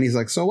 And he's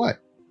like, so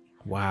what?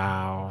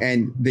 Wow.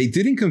 And they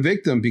didn't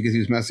convict him because he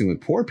was messing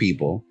with poor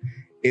people.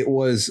 It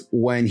was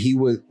when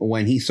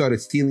he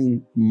started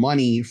stealing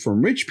money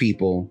from rich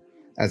people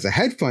as a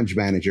hedge fund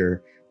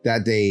manager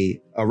that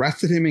they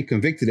arrested him and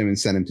convicted him and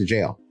sent him to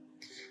jail.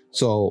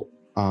 So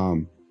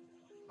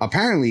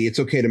apparently it's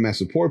okay to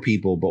mess with poor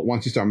people, but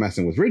once you start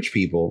messing with rich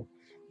people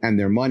and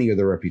their money or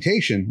their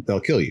reputation, they'll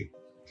kill you.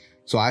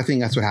 So I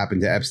think that's what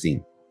happened to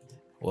Epstein.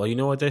 Well, you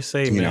know what they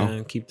say,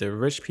 man. Keep the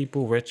rich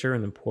people richer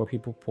and the poor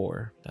people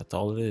poor. That's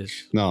all it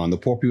is. No, and the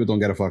poor people don't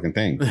get a fucking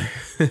thing.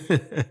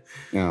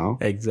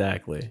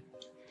 Exactly.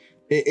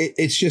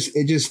 It's just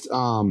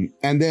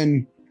and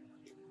then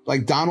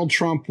like Donald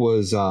Trump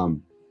was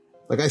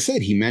like I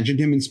said, he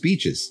mentioned him in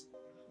speeches,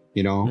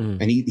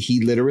 and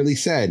he literally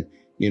said,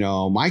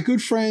 my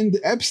good friend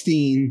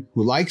Epstein,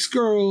 who likes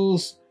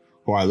girls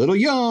who are a little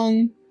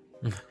young,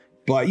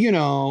 but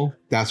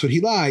that's what he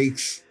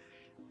likes.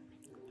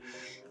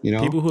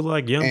 People who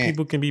like young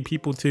people can be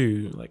people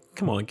too. Like,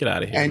 come on, get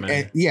out of here,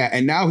 man.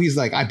 And now he's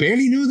like, I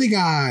barely knew the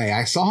guy.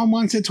 I saw him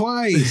once or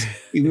twice.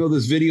 Even though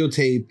there's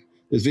videotape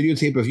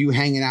of you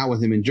hanging out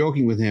with him and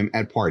joking with him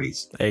at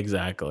parties.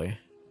 Exactly.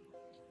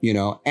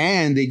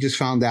 And they just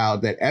found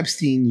out that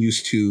Epstein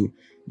used to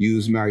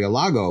use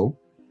Mar-a-Lago,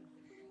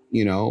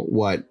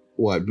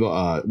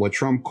 what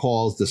Trump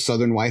calls the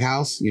Southern White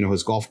House,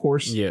 his golf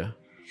course. Yeah.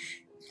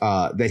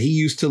 That he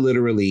used to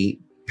literally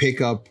pick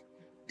up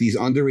these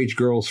underage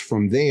girls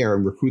from there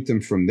and recruit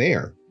them from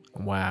there.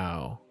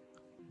 Wow.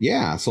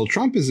 Yeah. So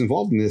Trump is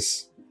involved in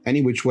this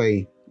any which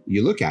way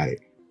you look at it.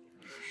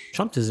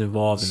 Trump is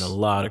involved in a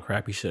lot of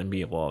crap he shouldn't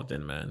be involved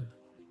in, man.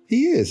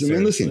 He is. Seriously. I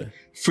mean, listen,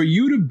 for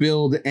you to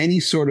build any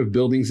sort of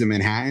buildings in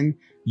Manhattan,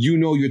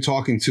 you're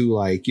talking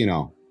to a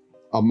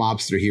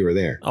mobster here or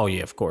there. Oh,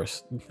 yeah, of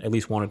course. At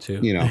least one or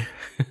two.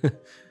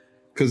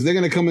 Because they're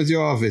going to come into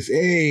your office.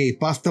 Hey,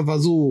 pasta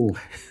vazul.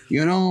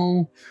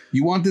 You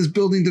want this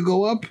building to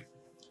go up?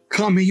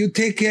 Come here, you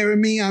take care of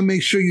me. I'll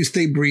make sure you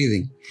stay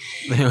breathing.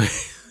 I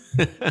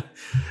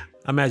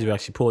imagine you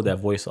actually pulled that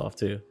voice off,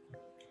 too.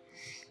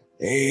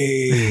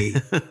 Hey,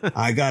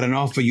 I got an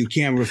offer you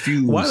can't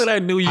refuse. Why did I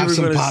know you were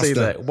going to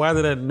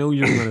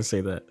say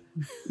that?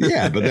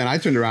 Yeah, but then I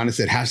turned around and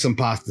said, have some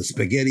pasta,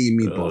 spaghetti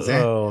and meatballs.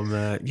 Oh,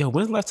 man. Yo,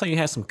 when's the last time you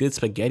had some good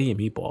spaghetti and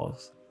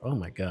meatballs? Oh,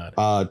 my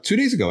God. 2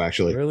 days ago,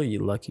 actually. Really?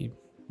 You're lucky.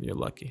 You're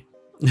lucky.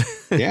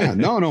 Yeah,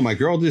 no, my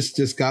girl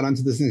just got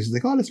onto this thing. She's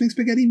like, oh, let's make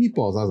spaghetti and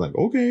meatballs. I was like,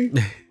 okay.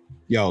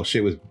 Yo,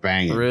 shit was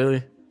banging.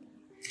 Really?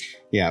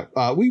 Yeah,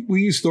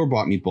 we use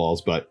store-bought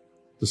meatballs, but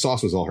the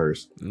sauce was all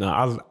hers.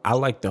 No, I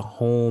like the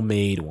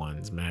homemade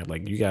ones, man.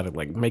 Like, you gotta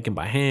make them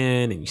by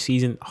hand and you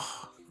season.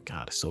 Oh,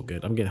 God, it's so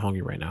good. I'm getting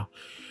hungry right now.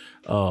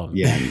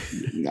 Yeah,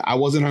 I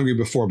wasn't hungry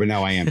before, but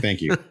now I am.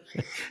 Thank you.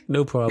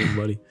 No problem,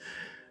 buddy.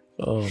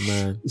 Oh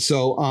man.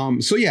 So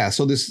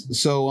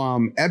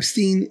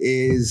Epstein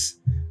is,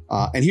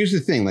 and here's the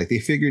thing: like they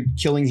figured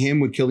killing him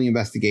would kill the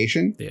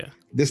investigation. Yeah,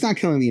 that's not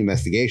killing the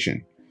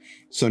investigation.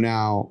 So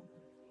now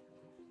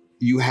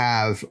you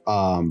have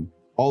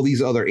all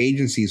these other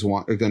agencies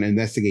are going to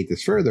investigate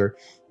this further.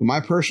 In my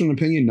personal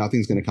opinion,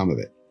 nothing's going to come of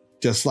it.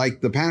 Just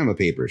like the Panama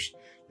Papers.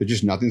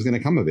 Nothing's going to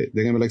come of it.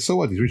 They're going to be like, so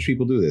what? These rich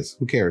people do this.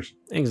 Who cares?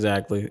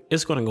 Exactly.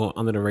 It's going to go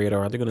under the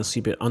radar. They're going to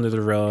sweep it under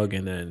the rug,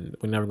 and then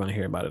we're never going to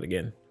hear about it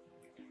again.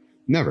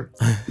 Never.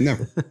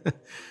 Never.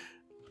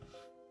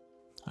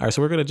 All right,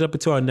 so we're going to jump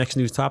into our next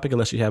news topic,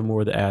 unless you have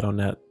more to add on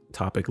that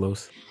topic,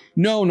 Los.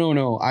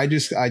 No. I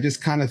just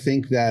kind of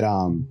think that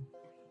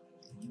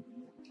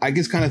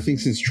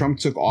since Trump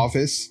took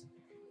office,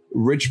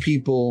 rich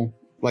people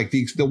like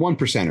the one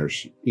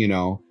percenters,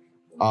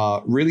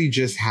 really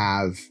just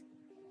have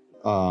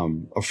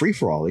a free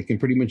for all. They can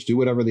pretty much do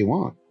whatever they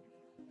want,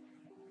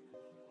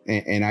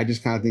 and I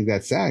just kind of think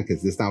that's sad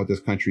because that's not what this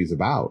country is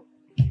about.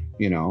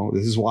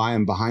 This is why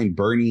I'm behind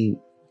Bernie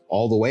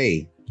all the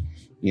way.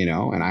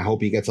 And I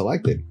hope he gets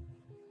elected.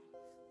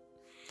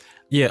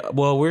 Yeah,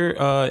 well, we're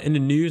in the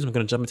news. I'm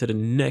going to jump into the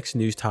next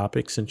news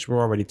topic since we're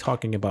already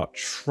talking about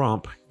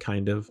Trump,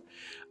 kind of.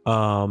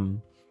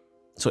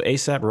 So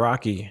A$AP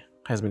Rocky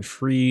has been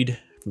freed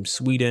from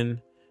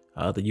Sweden.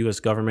 The U.S.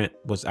 government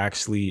was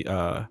actually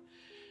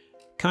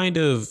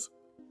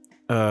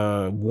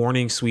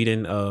warning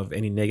Sweden of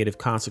any negative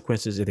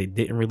consequences if they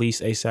didn't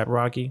release A$AP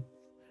Rocky.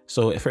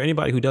 So for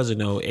anybody who doesn't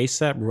know,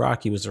 A$AP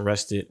Rocky was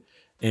arrested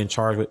and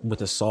charged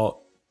with assault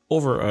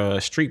over a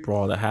street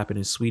brawl that happened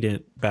in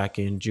Sweden back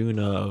in June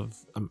on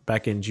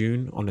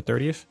the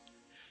 30th.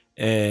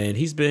 And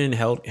he's been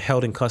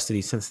held in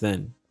custody since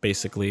then,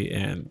 basically.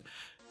 And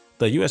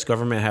the U.S.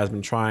 government has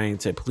been trying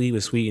to plead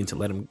with Sweden to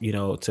let him,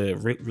 to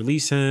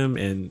release him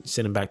and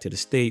send him back to the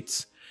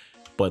States.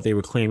 But they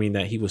were claiming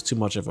that he was too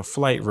much of a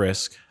flight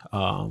risk.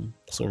 So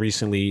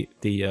recently,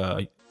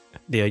 the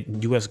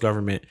U.S.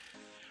 government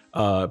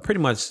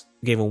pretty much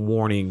gave a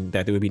warning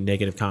that there would be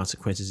negative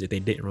consequences if they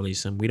didn't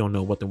release him. We don't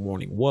know what the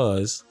warning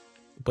was,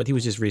 but he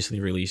was just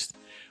recently released.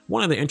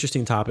 One of the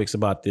interesting topics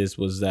about this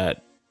was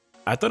that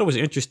I thought it was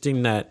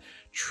interesting that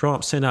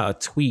Trump sent out a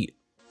tweet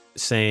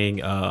saying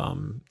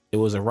it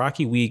was a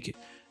rocky week,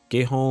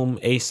 get home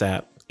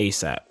ASAP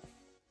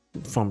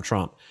from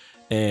Trump.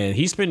 And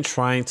he's been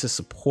trying to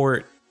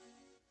support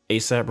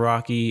A$AP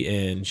Rocky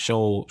and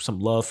show some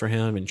love for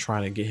him and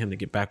trying to get him to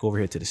get back over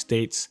here to the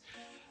States.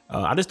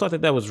 I just thought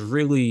that was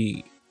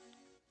really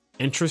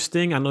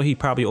interesting. I know he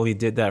probably only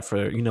did that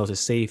for, to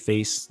save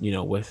face,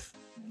 with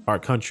our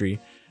country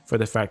for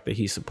the fact that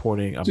he's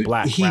supporting a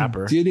black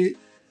rapper.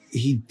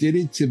 He did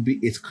it to be,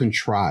 it's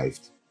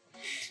contrived.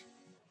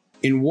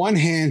 In one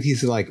hand,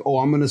 he's like, oh,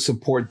 I'm going to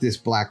support this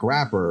black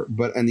rapper.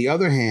 But on the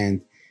other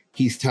hand,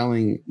 he's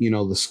telling,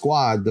 the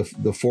squad,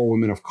 the 4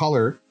 women of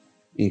color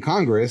in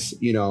Congress,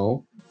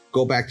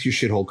 go back to your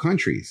shithole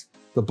countries.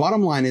 The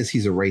bottom line is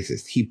he's a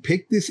racist. He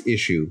picked this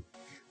issue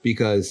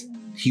because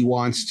he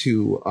wants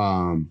to,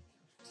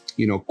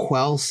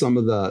 quell some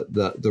of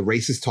the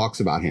racist talks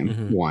about him.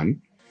 Mm-hmm.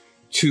 1,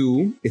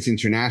 2, it's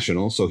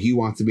international. So he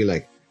wants to be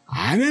like,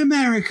 I'm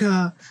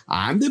America.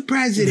 I'm the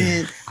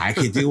president. I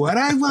can do what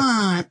I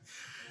want.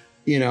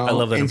 I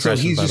love that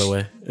impression, by the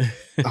way.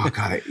 Oh,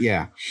 God,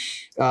 yeah.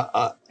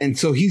 And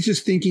so he's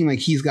just thinking like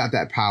he's got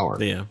that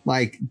power. Yeah.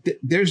 Like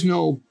there's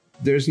no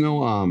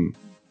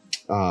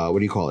what do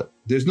you call it?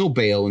 There's no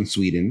bail in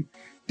Sweden.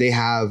 They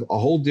have a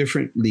whole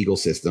different legal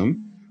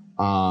system.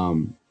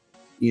 And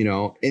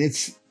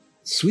it's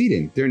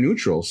Sweden. They're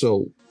neutral.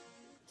 So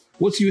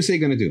what's USA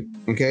going to do?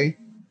 Okay.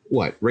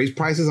 What? Raise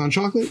prices on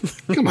chocolate?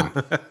 Come on.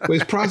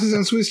 Raise prices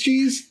on Swiss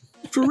cheese?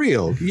 For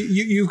real.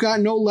 You've got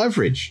no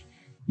leverage.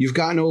 You've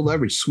got no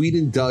leverage.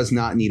 Sweden does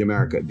not need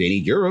America. They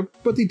need Europe,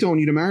 but they don't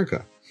need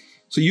America.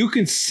 So you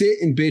can sit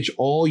and bitch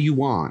all you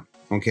want.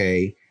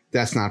 Okay.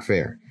 That's not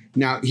fair.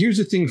 Now, here's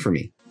the thing for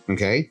me.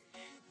 Okay.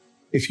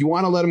 If you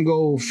want to let him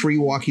go free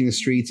walking the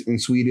streets in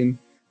Sweden,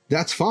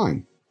 that's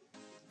fine.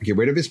 Get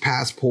rid of his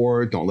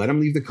passport. Don't let him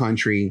leave the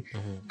country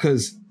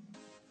because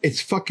it's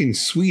fucking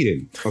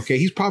Sweden. Okay.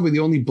 He's probably the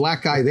only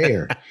black guy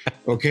there.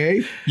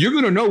 Okay. You're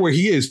going to know where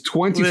he is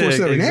 24/7.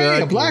 Exactly.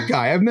 Hey, a black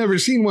guy. I've never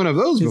seen one of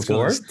those He's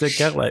before.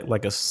 Stick out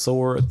like a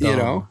sore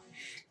thumb.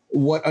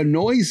 What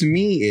annoys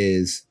me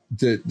is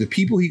the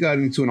people he got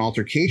into an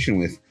altercation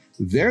with,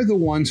 they're the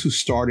ones who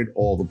started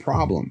all the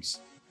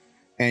problems.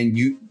 And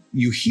you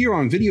hear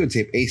on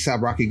videotape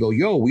A$AP Rocky go,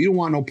 yo, we don't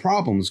want no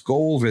problems.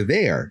 Go over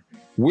there.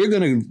 We're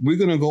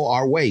gonna go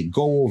our way.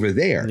 Go over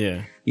there.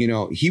 Yeah.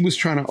 He was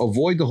trying to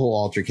avoid the whole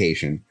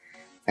altercation,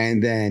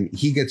 and then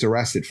he gets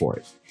arrested for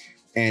it.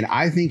 And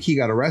I think he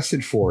got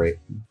arrested for it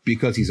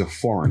because he's a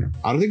foreigner.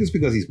 I don't think it's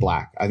because he's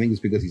black. I think it's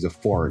because he's a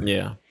foreigner.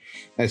 Yeah.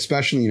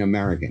 Especially an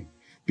American.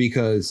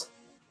 Because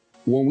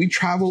when we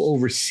travel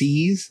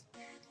overseas,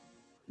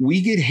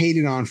 we get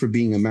hated on for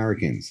being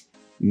Americans,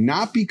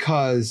 not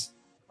because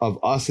of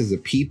us as a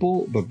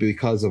people, but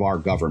because of our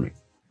government.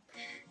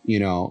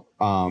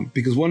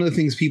 Because one of the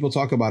things people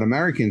talk about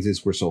Americans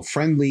is we're so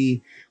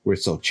friendly, we're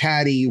so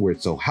chatty, we're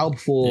so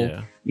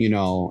helpful,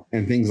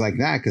 and things like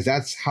that, because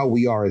that's how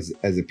we are as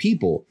a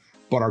people.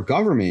 But our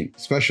government,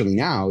 especially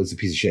now, is a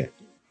piece of shit.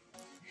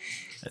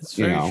 That's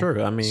very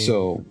true. I mean,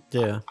 so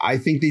yeah, I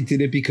think they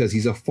did it because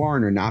he's a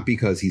foreigner, not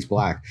because he's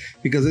black.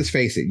 Because let's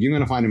face it, you're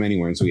going to find him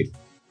anywhere in Sweden.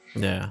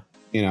 yeah.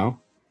 You know,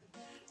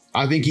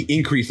 I think he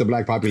increased the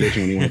black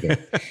population when he went there.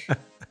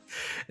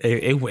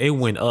 it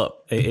went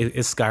up. It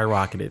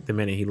skyrocketed the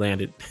minute he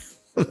landed.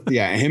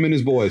 Yeah, him and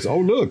his boys. Oh,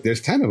 look,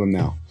 there's 10 of them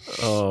now.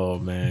 Oh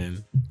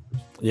man,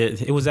 yeah.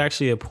 It was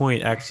actually a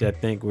point. Actually, I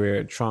think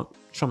where Trump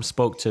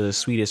spoke to the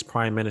Swedish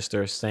prime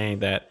minister, saying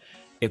that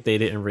if they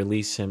didn't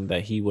release him,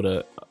 that he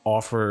would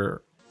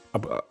offer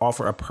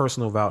a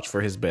personal vouch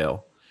for his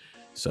bail.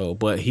 So,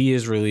 but he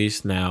is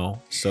released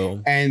now.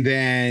 So, and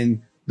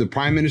then the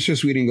prime minister of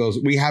Sweden goes,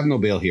 "We have no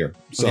bail here,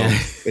 so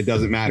it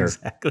doesn't matter."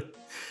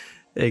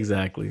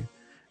 Exactly.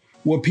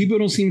 What people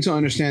don't seem to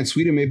understand,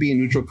 Sweden may be a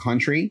neutral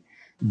country,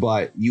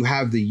 but you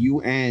have the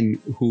UN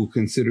who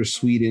considers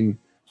Sweden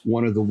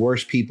one of the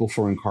worst people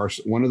for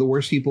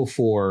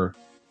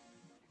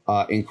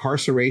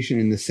incarceration,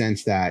 in the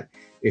sense that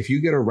if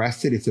you get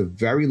arrested, it's a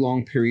very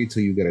long period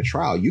till you get a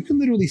trial. You can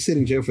literally sit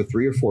in jail for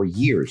 3 or 4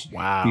 years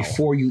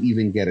before you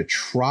even get a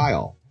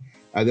trial.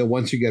 And then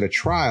once you get a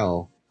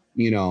trial,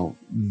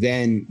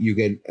 then you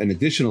get an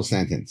additional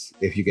sentence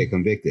if you get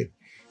convicted.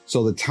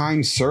 So the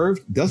time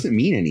served doesn't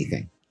mean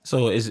anything.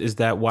 So is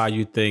that why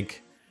you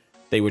think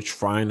they were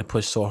trying to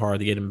push so hard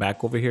to get him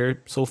back over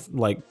here? So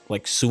like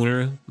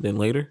sooner than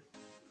later?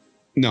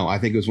 No, I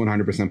think it was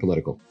 100%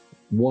 political.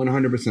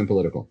 100%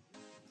 political.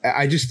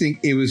 I just think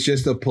it was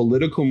just a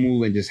political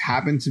move, and just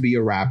happened to be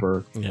a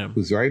rapper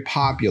who's very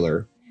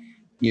popular,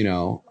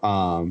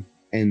 and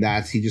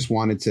he just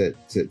wanted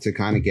to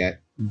kind of get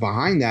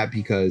behind that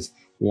because,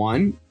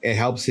 one, it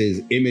helps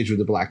his image with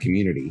the black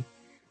community.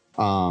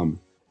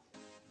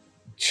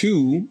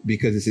 2,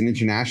 because it's an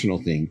international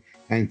thing.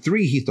 And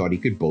 3, he thought he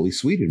could bully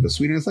Sweden, but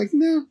Sweden is like,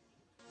 no.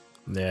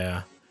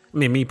 Yeah. I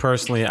mean, me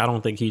personally, I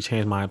don't think he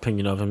changed my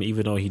opinion of him,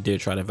 even though he did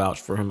try to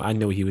vouch for him. I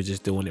knew he was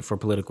just doing it for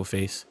political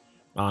face,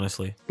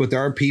 honestly. But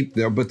there are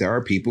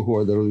people who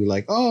are literally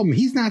like, "Oh,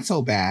 he's not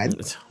so bad."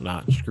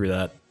 Nah, screw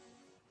that.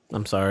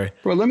 I'm sorry,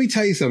 bro. Let me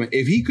tell you something.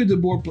 If he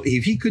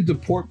could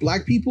deport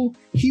black people,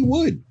 he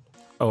would.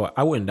 Oh,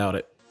 I wouldn't doubt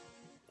it.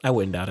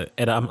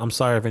 And I'm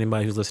sorry if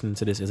anybody who's listening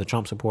to this is a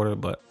Trump supporter,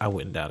 but I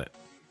wouldn't doubt it.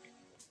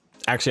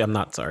 Actually, I'm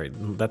not sorry.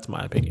 That's my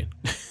opinion.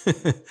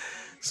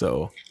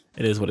 So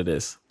it is what it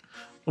is.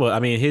 Well,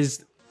 I mean,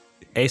 his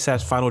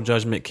ASAP's final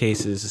judgment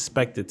case is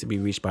expected to be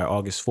reached by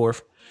August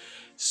 4th.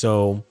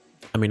 So,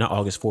 I mean, not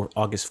August 4th,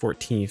 August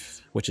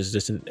 14th, which is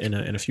just in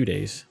a few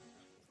days.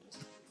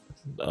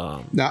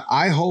 Now,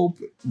 I hope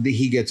that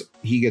he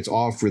gets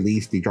off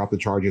released. They drop the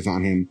charges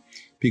on him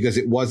because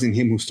it wasn't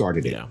him who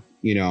started it.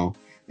 Yeah.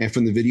 And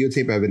from the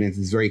videotape evidence,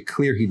 it's very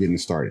clear he didn't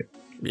start it.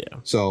 Yeah.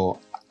 So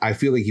I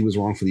feel like he was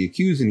wrongfully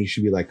accused, and he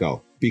should be let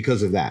go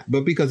because of that.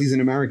 But because he's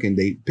an American,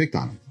 they picked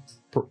on him.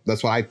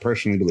 That's what I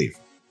personally believe.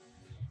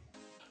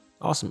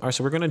 Awesome. All right,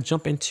 so we're going to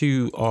jump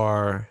into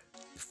our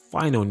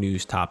final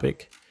news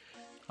topic.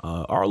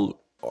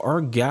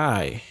 Our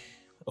guy,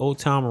 Old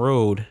Town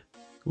Road,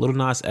 Lil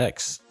Nas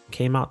X,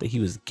 came out that he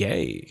was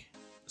gay,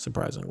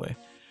 surprisingly.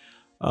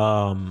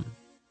 And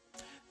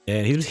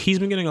he's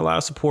been getting a lot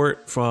of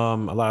support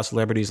from a lot of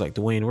celebrities like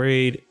Dwayne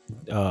Wade,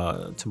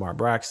 Tamar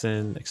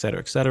Braxton, et cetera,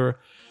 et cetera.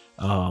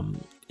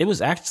 It was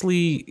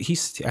actually,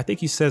 I think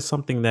he said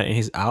something that in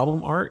his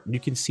album art, you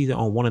can see that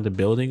on one of the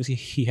buildings,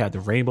 he had the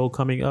rainbow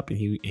coming up, and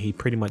he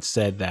pretty much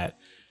said that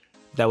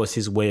was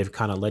his way of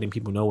kind of letting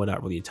people know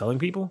without really telling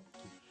people.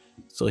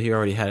 So he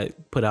already had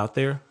it put out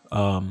there.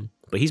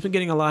 But he's been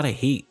getting a lot of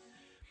hate,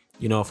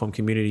 from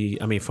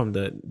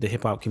the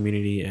hip hop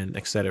community and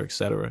et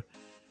cetera,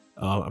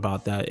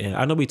 about that. And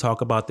I know we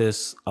talk about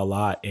this a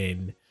lot,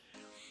 and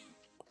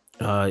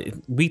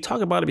we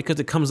talk about it because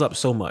it comes up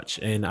so much,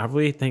 and I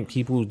really think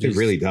people just, it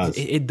really does.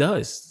 It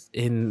does.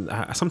 And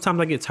sometimes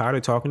I get tired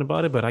of talking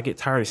about it, but I get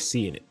tired of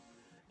seeing it.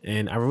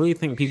 And I really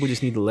think people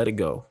just need to let it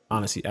go.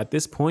 Honestly, at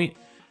this point,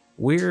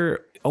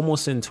 we're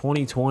almost in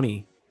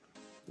 2020.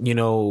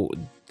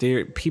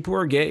 People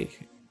are gay,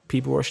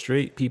 people are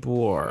straight,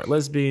 people are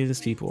lesbians,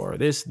 people are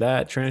this,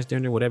 that,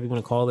 transgender, whatever you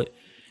want to call it.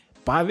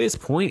 By this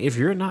point, if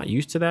you're not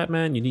used to that,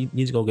 man, you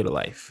need to go get a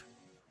life.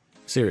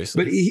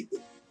 Seriously. But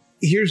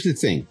here's the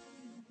thing.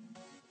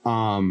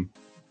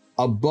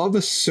 Above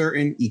a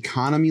certain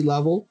economy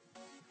level,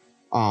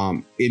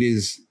 it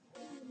is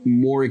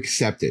more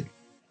accepted.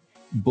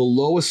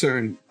 Below a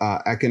certain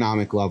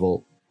economic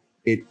level,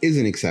 it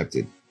isn't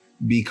accepted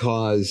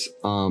because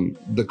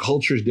the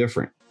culture is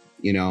different.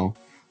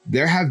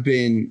 There have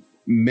been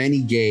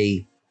many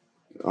gay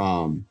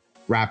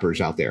rappers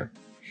out there.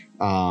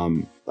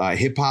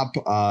 Hip Hop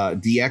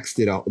DX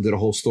did a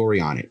whole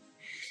story on it.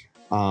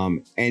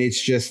 And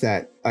it's just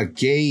that a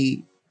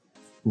gay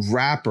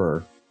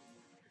rapper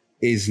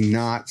is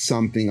not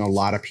something a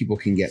lot of people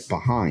can get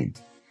behind.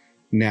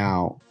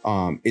 Now,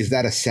 is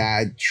that a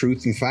sad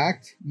truth and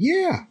fact?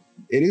 Yeah,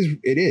 it is.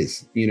 It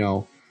is,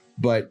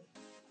 but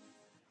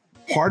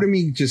part of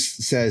me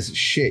just says,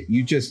 shit,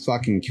 you just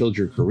fucking killed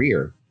your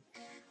career.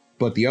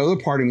 But the other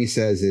part of me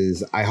says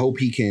is, I hope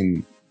he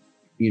can,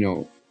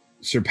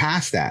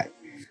 surpass that.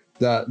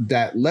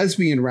 that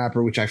lesbian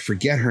rapper, which I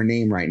forget her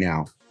name right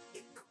now.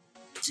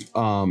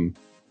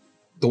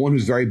 The one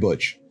who's very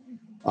butch.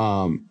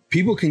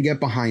 People can get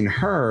behind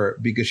her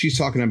because she's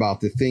talking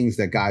about the things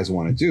that guys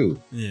want to do.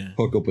 Yeah.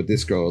 Hook up with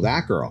this girl or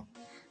that girl.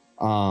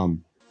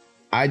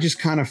 I just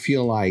kind of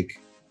feel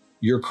like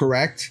you're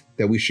correct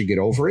that we should get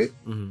over it.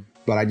 Mm-hmm.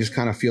 But I just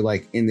kind of feel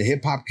like in the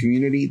hip hop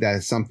community, that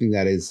is something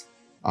that is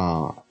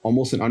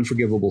almost an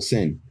unforgivable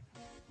sin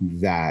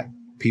that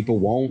people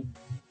won't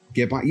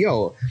get behind.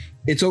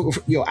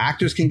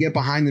 Actors can get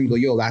behind them and go,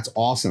 yo, that's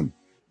awesome.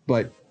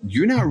 But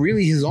you're not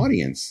really his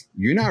audience.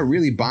 You're not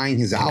really buying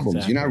his albums.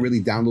 Exactly. You're not really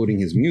downloading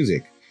his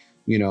music.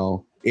 You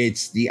know,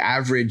 it's the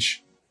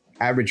average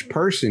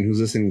person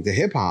who's listening to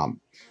hip hop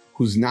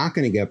who's not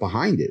going to get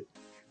behind it.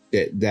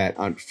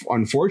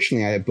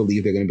 Unfortunately, I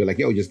believe they're going to be like,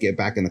 yo, just get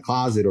back in the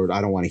closet, or I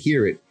don't want to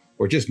hear it,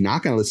 or just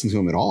not going to listen to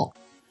him at all.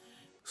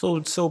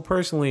 So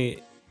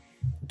personally,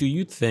 do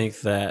you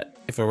think that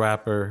if a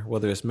rapper,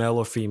 whether it's male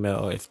or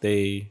female, if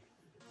they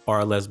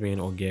are lesbian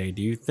or gay,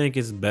 do you think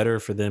it's better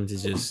for them to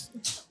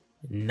just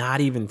not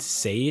even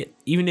say it,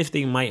 even if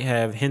they might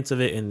have hints of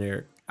it in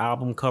their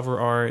album cover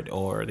art,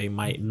 or they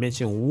might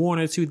mention one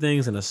or two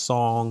things in a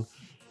song?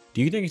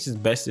 Do you think it's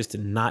just best just to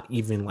not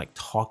even like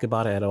talk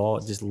about it at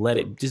all? Just let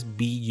it just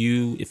be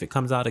you. If it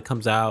comes out, it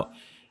comes out.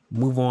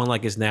 Move on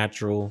like it's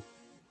natural.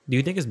 Do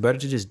you think it's better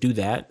to just do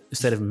that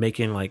instead of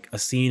making like a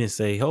scene and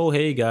say, oh,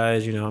 hey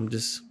guys, I'm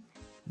just,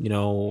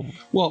 Well,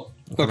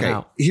 okay.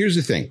 out. Here's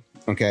the thing.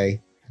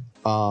 Okay.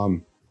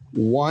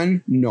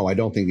 One, no, I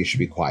don't think they should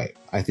be quiet.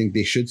 I think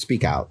they should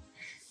speak out.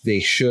 They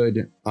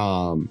should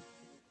talk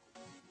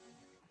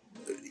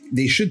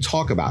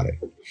about it.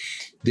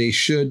 They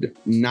should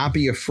not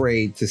be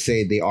afraid to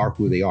say they are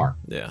who they are.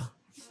 Yeah.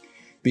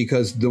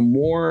 Because the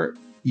more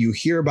you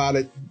hear about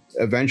it,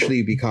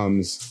 eventually it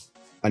becomes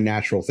a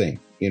natural thing.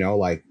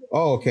 Like,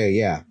 oh, okay,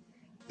 yeah,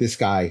 this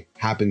guy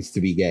happens to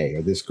be gay,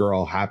 or this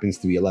girl happens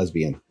to be a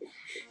lesbian,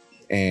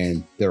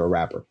 and they're a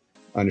rapper.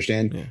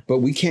 Understand? Yeah. But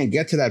we can't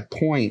get to that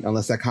point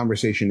unless that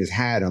conversation is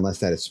had, unless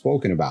that is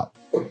spoken about.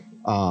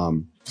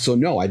 So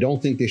no, I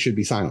don't think they should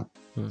be silent.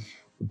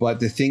 But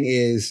the thing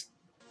is,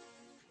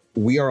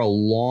 we are a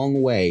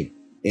long way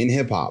in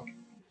hip hop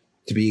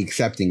to be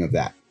accepting of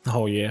that.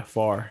 Oh yeah,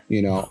 far.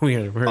 We are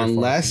very far from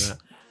unless that.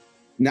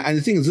 now, and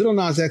the thing is, Lil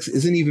Nas X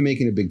isn't even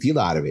making a big deal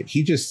out of it.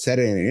 He just said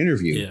it in an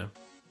interview. Yeah.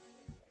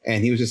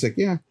 And he was just like,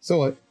 yeah, so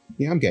what?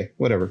 Yeah, I'm gay,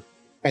 whatever.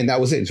 And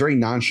that was it. It's very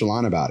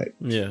nonchalant about it.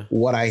 Yeah.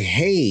 What I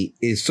hate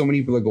is so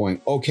many people are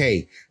going,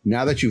 okay,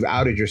 now that you've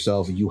outed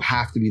yourself, you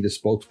have to be the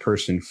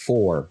spokesperson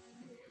for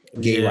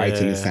gay rights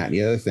and this, that, and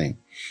the other thing.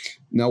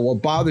 Now,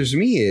 what bothers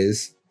me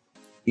is,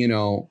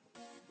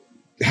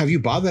 have you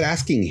bothered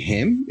asking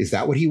him? Is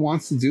that what he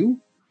wants to do?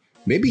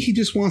 Maybe he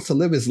just wants to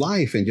live his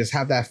life and just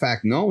have that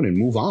fact known and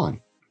move on.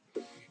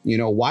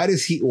 Why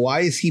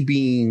is he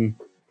being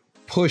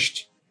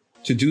pushed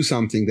to do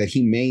something that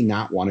he may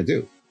not want to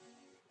do?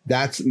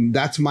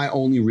 That's my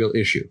only real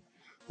issue.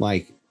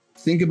 Like,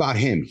 think about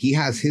him. He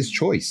has his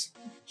choice.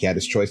 He had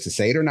his choice to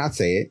say it or not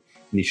say it.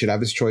 And he should have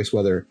his choice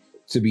whether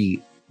to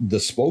be the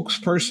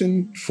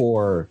spokesperson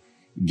for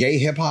gay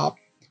hip hop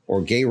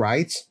or gay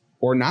rights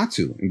or not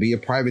to, and be a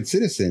private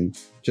citizen,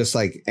 just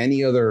like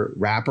any other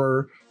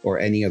rapper or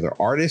any other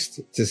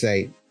artist, to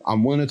say,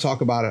 I'm willing to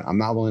talk about it. I'm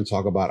not willing to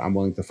talk about it. I'm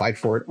willing to fight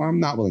for it, or I'm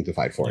not willing to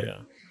fight for it.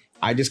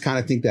 I just kind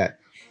of think that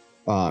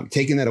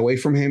taking that away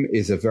from him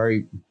is a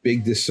very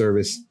big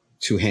disservice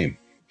to him.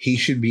 He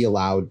should be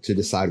allowed to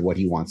decide what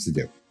he wants to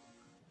do.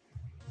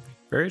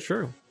 Very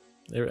true.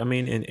 I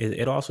mean, and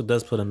it also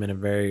does put him in a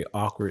very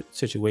awkward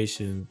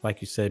situation,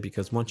 like you said,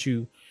 because once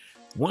you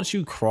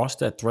cross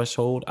that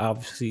threshold,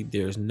 obviously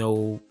there's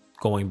no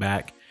going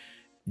back.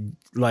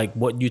 Like,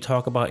 what you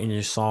talk about in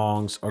your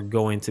songs are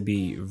going to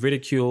be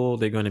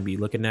ridiculed. They're going to be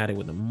looking at it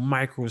with a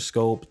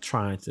microscope,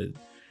 trying to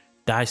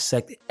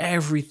dissect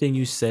everything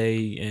you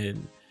say,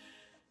 and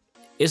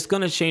it's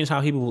going to change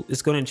how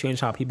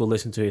people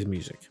listen to his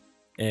music.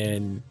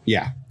 And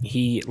yeah,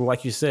 he,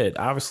 like you said,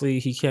 obviously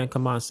he can't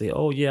come out and say,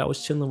 oh yeah, I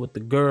was chilling with the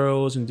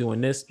girls and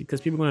doing this, because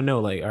people are going to know,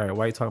 like, all right,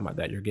 why are you talking about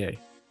that? You're gay.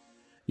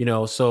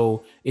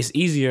 So it's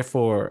easier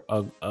for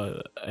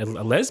a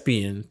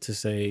lesbian to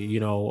say,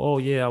 oh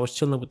yeah, I was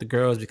chilling with the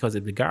girls, because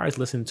if the guys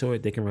listen to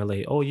it, they can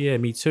relate. Oh yeah,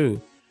 me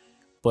too.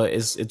 But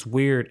it's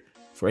weird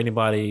for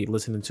anybody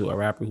listening to a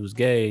rapper who's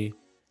gay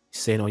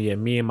saying, oh yeah,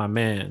 me and my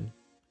man.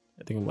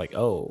 I think I'm like,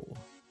 oh,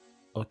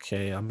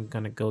 okay, I'm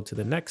gonna go to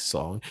the next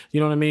song. You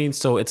know what I mean?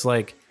 So it's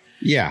like,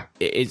 yeah,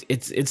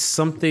 it's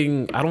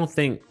something. I don't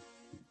think,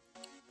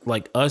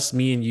 like, us,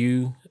 me and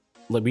you,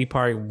 like, we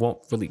probably won't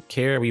really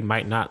care. We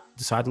might not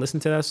decide to listen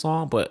to that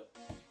song, but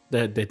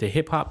the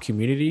hip hop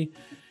community,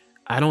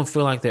 I don't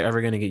feel like they're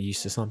ever gonna get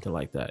used to something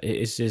like that.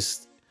 It's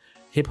just,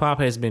 hip hop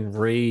has been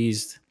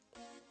raised.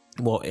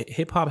 Well,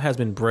 hip hop has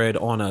been bred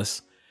on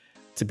us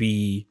to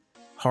be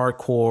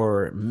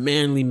hardcore,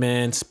 manly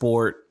man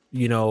sport.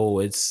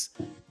 It's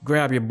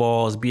grab your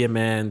balls, be a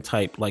man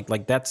type.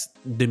 Like that's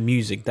the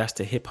music. That's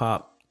the hip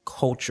hop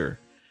culture.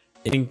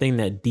 Anything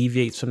that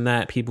deviates from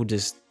that, people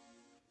just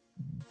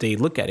they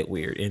look at it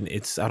weird, and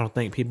I don't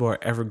think people are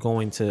ever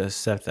going to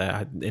accept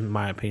that. In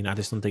my opinion, I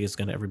just don't think it's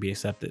going to ever be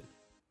accepted.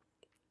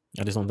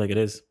 I just don't think it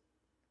is.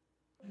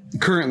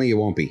 Currently, it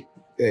won't be.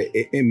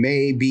 It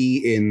may be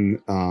in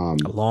a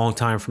long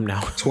time from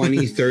now.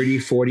 20, 30,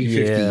 40,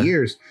 50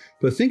 years.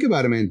 But think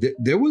about it, man.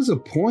 There was a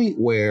point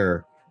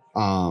where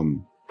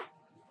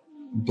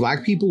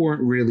Black people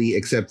weren't really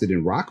accepted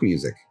in rock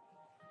music.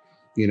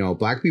 You know,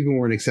 Black people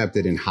weren't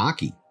accepted in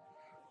hockey.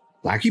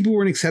 Black people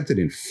weren't accepted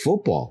in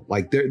football.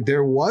 Like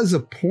there was a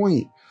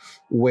point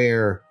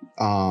where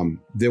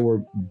there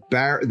were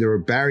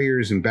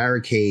barriers and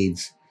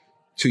barricades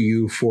to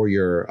you for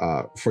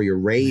your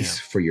race,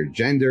 for your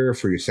gender,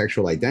 for your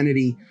sexual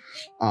identity.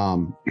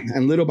 And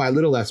little by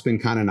little, that's been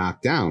kind of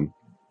knocked down.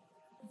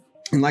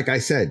 And like I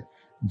said,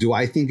 do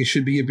I think it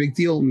should be a big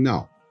deal?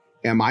 No.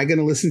 Am I going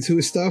to listen to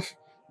his stuff?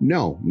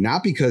 No,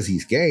 not because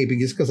he's gay,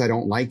 because I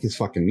don't like his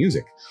fucking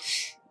music.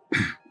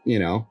 You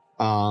know,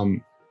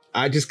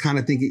 I just kind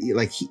of think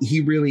like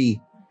he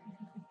really,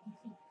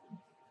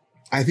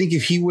 I think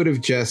if he would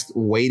have just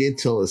waited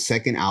till a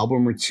second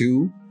album or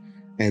two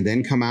and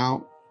then come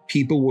out,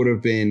 people would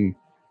have been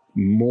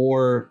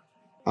more,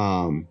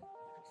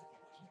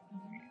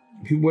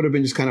 people would have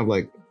been just kind of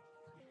like,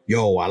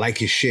 yo, I like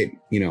his shit.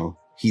 You know,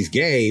 he's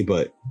gay,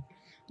 but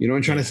you know what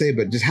I'm trying to say?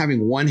 But just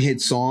having one hit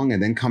song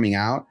and then coming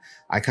out,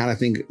 I kind of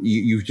think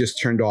you've just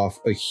turned off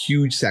a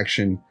huge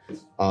section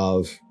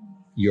of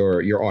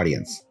your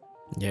audience.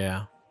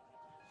 Yeah.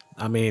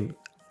 I mean,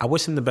 I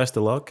wish him the best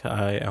of luck.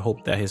 I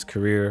hope that his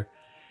career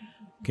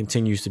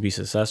continues to be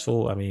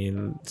successful. I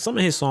mean, some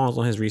of his songs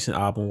on his recent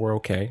album were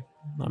okay.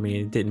 I mean,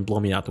 it didn't blow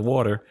me out the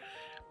water,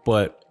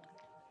 but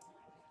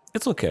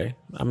it's okay.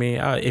 I mean,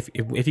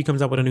 if he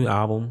comes out with a new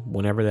album,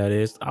 whenever that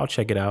is, I'll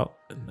check it out.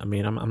 I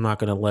mean, I'm not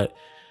gonna let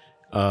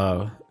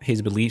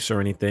his beliefs or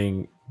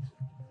anything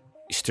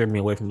steer me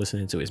away from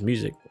listening to his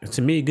music.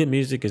 To me, good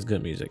music is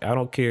good music. I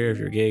don't care if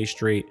you're gay,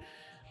 straight,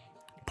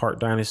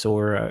 part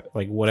dinosaur,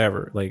 like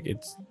whatever. Like,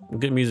 it's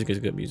good music is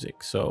good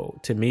music.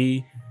 So to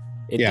me,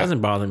 it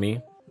doesn't bother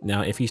me.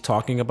 Now, if he's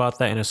talking about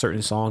that in a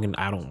certain song and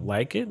I don't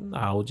like it,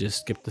 I'll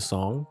just skip the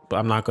song. But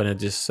I'm not gonna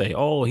just say,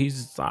 "Oh,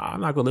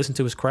 I'm not gonna listen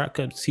to his crap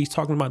because he's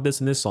talking about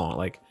this in this song."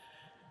 Like,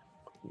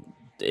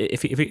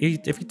 if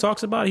he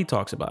talks about it, he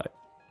talks about it.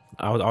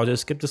 I'll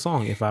just skip the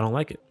song if I don't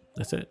like it.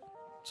 That's it.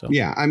 So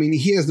yeah, I mean,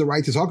 he has the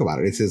right to talk about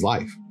it. It's his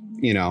life,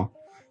 you know.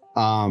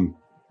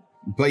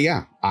 But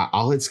yeah,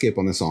 I'll hit skip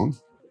on the song,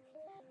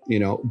 you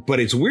know.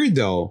 But it's weird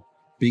though,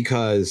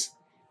 because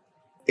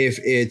if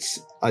it's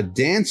a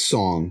dance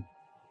song,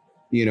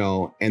 you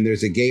know, and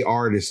there's a gay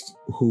artist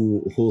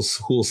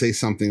who'll say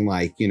something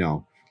like, you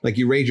know, like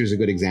Eraser's a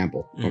good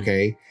example.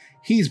 Okay,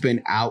 he's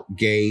been out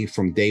gay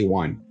from day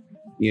one,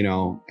 you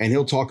know, and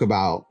he'll talk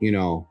about, you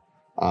know,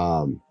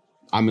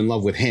 I'm in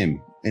love with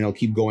him, and he'll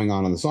keep going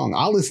on the song.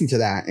 I'll listen to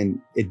that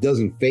and it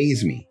doesn't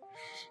faze me.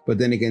 But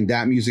then again,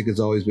 that music has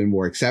always been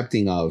more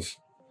accepting of,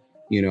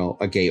 you know,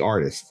 a gay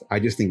artist. I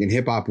just think in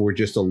hip hop, we're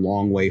just a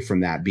long way from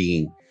that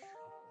being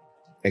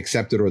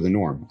accepted or the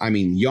norm. I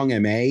mean, Young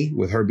M.A.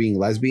 with her being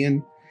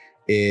lesbian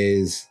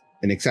is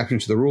an exception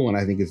to the rule. And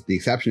I think the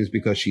exception is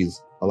because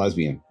she's a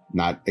lesbian,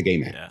 not a gay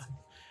man. Yeah.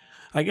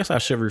 I guess I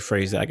should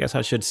rephrase that. I guess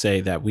I should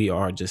say that we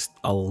are just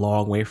a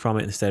long way from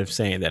it instead of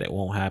saying that it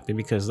won't happen,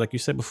 because like you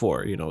said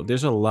before, you know,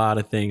 there's a lot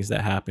of things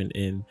that happen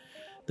in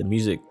the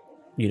music,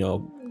 you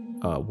know,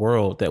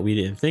 world that we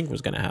didn't think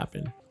was going to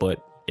happen,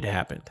 but it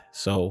happened.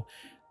 So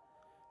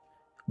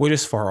we're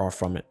just far off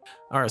from it.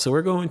 All right. So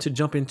we're going to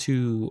jump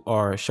into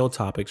our show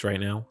topics right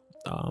now.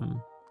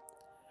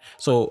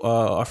 So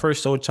our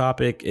first show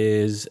topic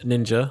is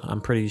Ninja.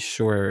 I'm pretty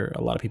sure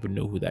a lot of people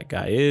know who that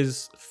guy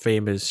is.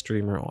 Famous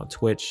streamer on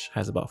Twitch,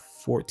 has about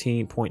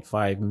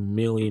 14.5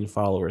 million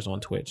followers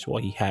on Twitch.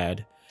 Well, he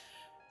had.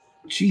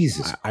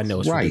 Jesus, I know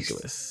it's Christ.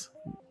 ridiculous.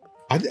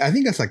 I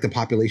think that's like the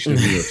population of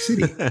New York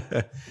City.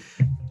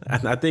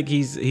 I think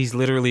he's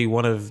literally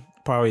one of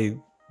probably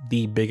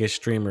the biggest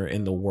streamer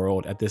in the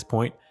world at this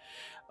point.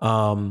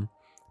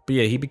 But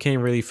yeah, he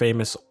became really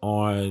famous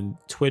on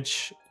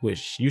Twitch,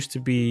 which used to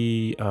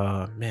be,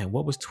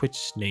 what was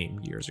Twitch's name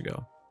years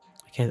ago?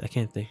 I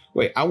can't think.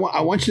 Wait, I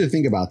want you to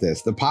think about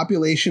this. The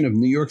population of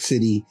New York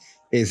City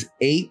is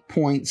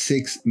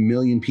 8.6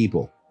 million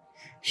people.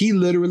 He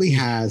literally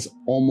has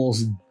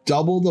almost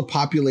double the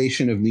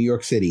population of New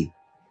York City.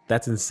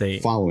 That's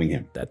insane. Following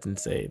him. That's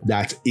insane.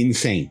 That's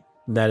insane.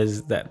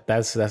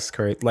 That's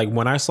correct. Like,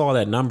 when I saw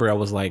that number, I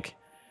was like,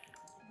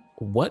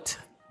 what?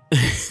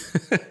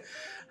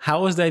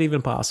 How is that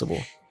even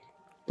possible?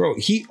 Bro,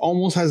 he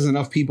almost has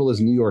enough people as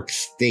New York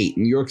State.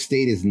 New York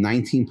State is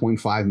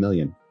 19.5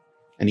 million,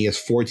 and he has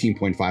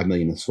 14.5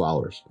 million as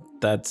followers.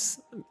 That's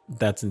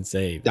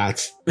insane.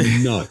 That's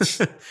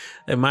nuts.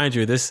 And mind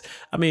you, this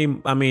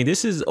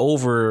is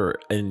over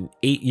an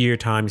 8-year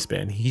time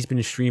span. He's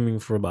been streaming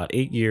for about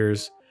 8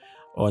 years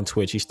on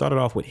Twitch. He started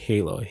off with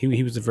Halo.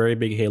 He was a very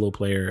big Halo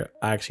player.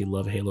 I actually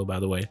love Halo,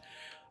 by the way.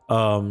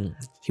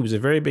 He was a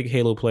very big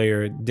Halo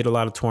player, did a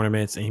lot of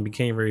tournaments, and he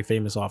became very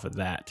famous off of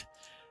that.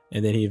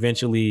 And then he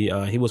eventually,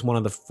 he was one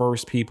of the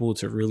first people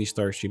to really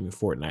start streaming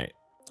Fortnite.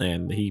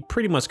 And he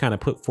pretty much kind of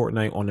put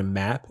Fortnite on the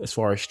map as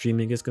far as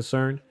streaming is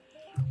concerned.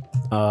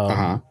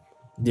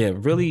 Yeah,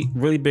 really,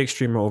 really big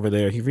streamer over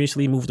there. He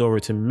recently moved over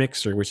to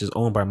Mixer, which is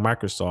owned by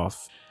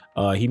Microsoft.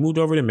 He moved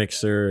over to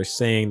Mixer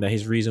saying that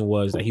his reason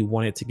was that he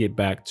wanted to get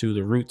back to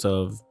the roots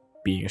of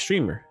being a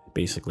streamer,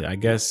 basically. I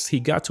guess he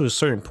got to a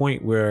certain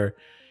point where,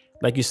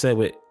 like you said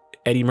with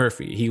Eddie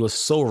Murphy, he was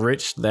so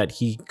rich that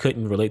he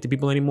couldn't relate to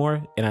people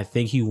anymore. And I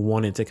think he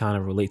wanted to kind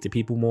of relate to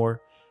people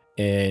more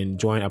and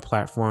join a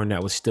platform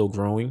that was still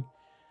growing.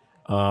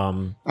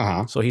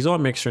 So he's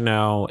on Mixer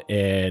now,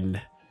 and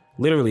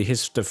literally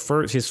his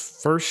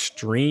first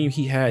stream,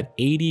 he had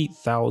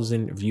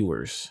 80,000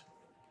 viewers.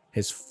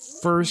 His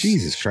first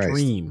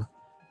stream,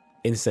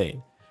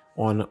 insane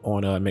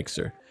on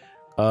Mixer.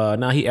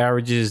 Now he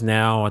averages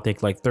I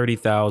think like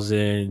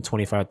 30,000,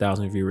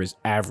 25,000 viewers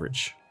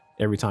average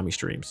every time he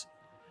streams.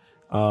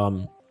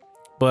 But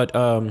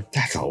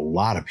that's a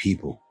lot of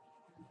people.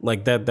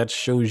 Like that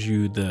shows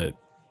you the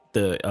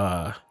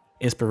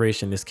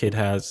inspiration this kid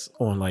has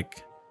on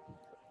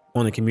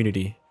the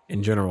community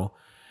in general.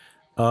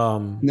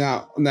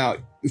 Now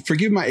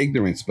forgive my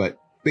ignorance, but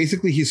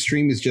basically his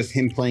stream is just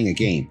him playing a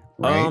game,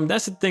 right?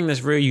 That's the thing that's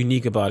very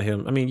unique about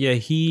him. I mean, yeah,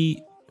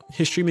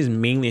 his stream is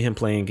mainly him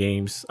playing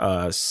games.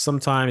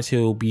 Sometimes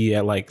he'll be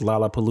at like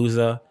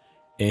Lollapalooza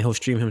and he'll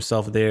stream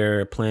himself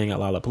there playing at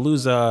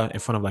Lollapalooza in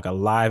front of like a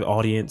live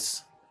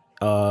audience.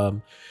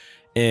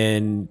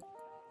 And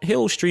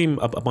he'll stream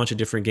a bunch of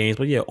different games,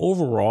 but yeah,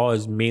 overall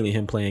is mainly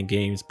him playing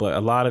games. But a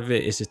lot of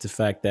it is just the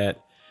fact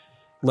that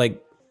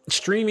like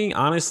streaming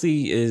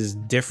honestly is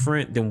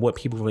different than what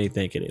people really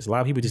think it is. A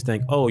lot of people just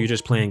think, oh, you're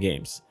just playing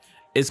games.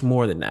 It's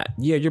more than that.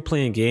 Yeah, you're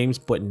playing games,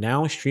 but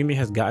now streaming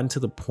has gotten to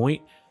the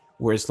point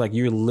where it's like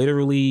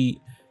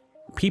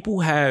people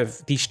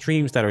have these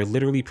streams that are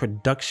literally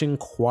production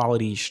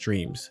quality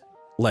streams.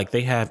 Like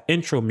they have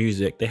intro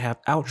music, they have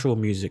outro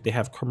music, they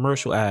have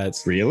commercial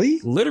ads.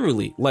 Really?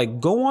 Literally. Like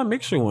go on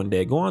Mixer one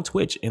day, go on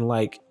Twitch and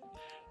like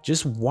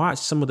just watch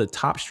some of the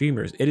top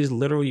streamers. It is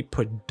literally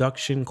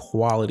production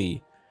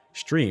quality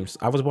streams.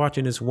 I was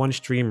watching this one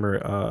streamer,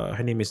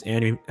 her name is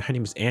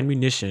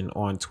Ammunition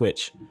on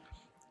Twitch.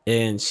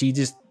 And she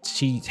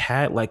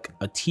had like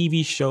a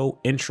TV show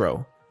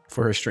intro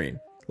for her stream.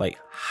 Like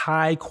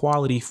high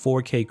quality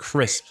 4K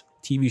crisp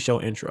TV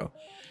show intro.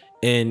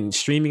 And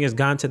streaming has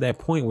gotten to that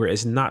point where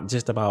it's not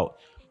just about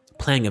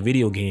playing a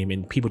video game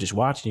and people just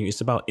watching you.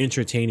 It's about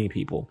entertaining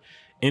people,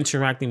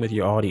 interacting with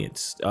your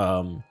audience.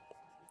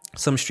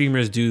 Some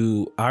streamers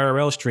do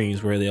IRL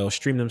streams where they'll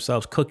stream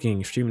themselves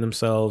cooking, stream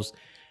themselves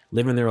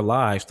living their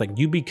lives. Like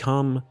you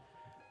become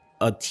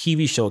a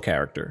TV show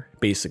character,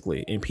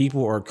 basically. And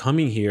people are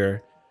coming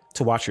here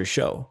to watch your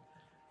show.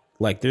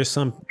 Like there's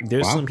some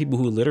people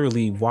who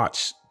literally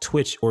watch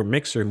Twitch or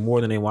Mixer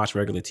more than they watch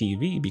regular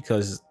TV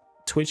because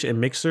Twitch and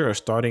Mixer and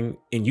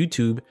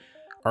YouTube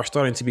are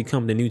starting to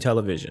become the new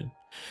television.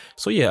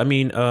 So yeah, I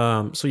mean,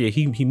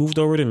 he moved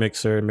over to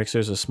Mixer. Mixer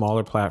is a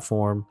smaller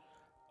platform.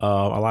 A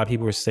lot of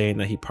people were saying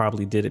that he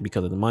probably did it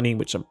because of the money,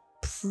 which I'm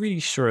pretty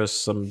sure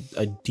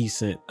a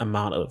decent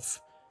amount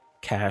of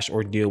cash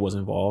or deal was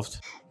involved.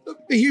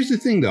 Here's the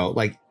thing though,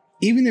 like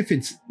even if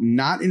it's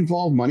not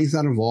involved, money's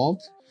not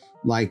involved,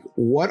 like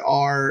what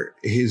are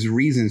his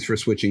reasons for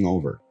switching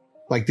over?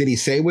 Like, did he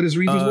say what his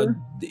reasons were?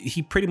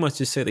 He pretty much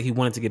just said that he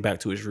wanted to get back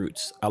to his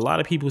roots. A lot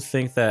of people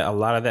think that a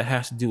lot of that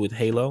has to do with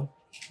Halo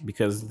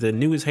because the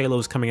newest Halo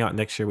is coming out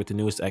next year with the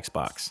newest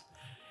Xbox.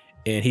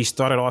 And he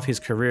started off his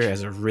career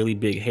as a really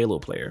big Halo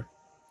player.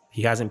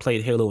 He hasn't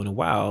played Halo in a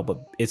while,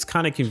 but it's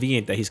kind of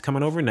convenient that he's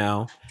coming over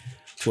now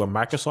to a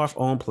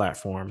Microsoft-owned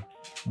platform.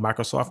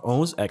 Microsoft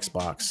owns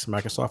Xbox.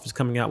 Microsoft is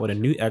coming out with a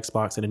new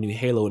Xbox and a new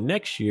Halo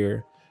next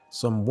year.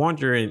 So I'm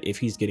wondering if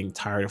he's getting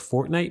tired of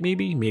Fortnite,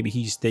 maybe. Maybe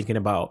he's thinking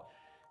about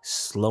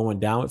slowing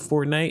down with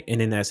Fortnite, and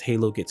then as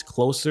Halo gets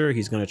closer,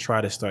 he's going to try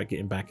to start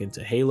getting back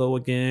into Halo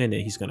again,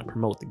 and he's going to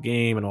promote the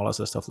game and all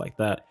that stuff like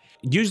that.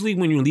 Usually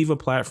when you leave a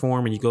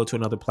platform and you go to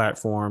another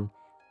platform,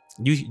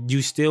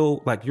 you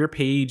still, like, your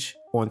page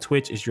on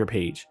Twitch is your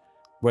page,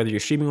 whether you're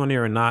streaming on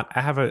there or not.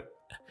 I have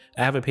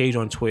a page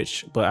on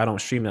Twitch, but I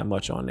don't stream that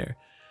much on there.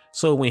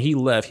 So when he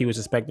left, he was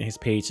expecting his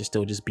page to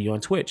still just be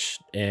on Twitch,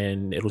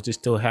 and it'll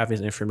just still have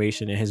his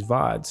information and his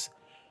VODs,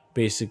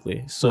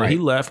 basically. So He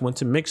left, went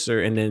to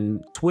Mixer, and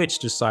then Twitch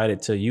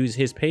decided to use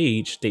his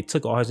page. They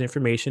took all his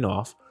information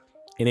off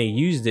and they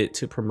used it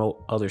to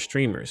promote other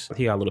streamers.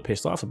 He got a little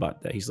pissed off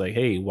about that. He's like,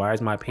 hey, why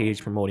is my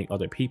page promoting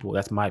other people?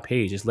 That's my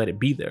page. Just let it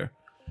be there.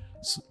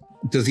 So,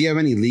 does he have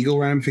any legal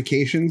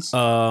ramifications?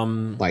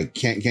 Like,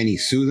 can he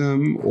sue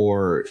them,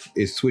 or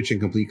is Twitch in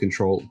complete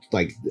control?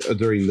 Like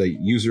during the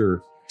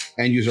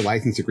end user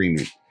license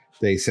agreement,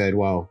 they said,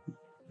 well,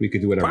 we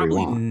could do whatever we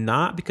want. Probably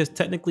not, because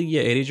technically,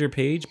 yeah, it is your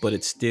page, but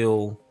it's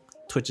still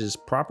Twitch's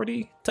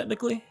property,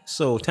 technically.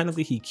 So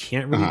technically, he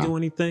can't really do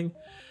anything.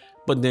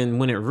 But then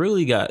when it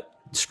really got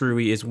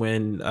screwy is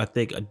when I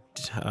think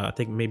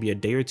maybe a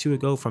day or two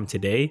ago from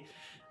today,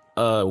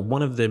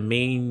 one of the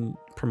main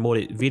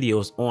promoted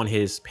videos on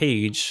his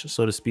page,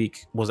 so to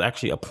speak, was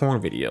actually a porn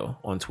video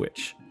on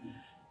Twitch.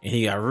 And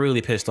he got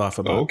really pissed off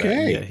about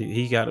that. Yeah,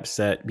 he got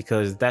upset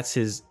because that's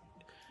his...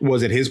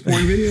 Was it his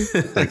porn video?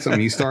 Like something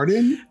he started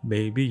in?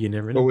 Maybe, you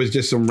never know. Or was it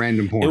just some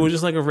random porn? It was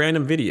just like a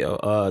random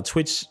video.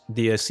 Twitch,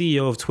 the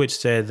CEO of Twitch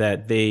said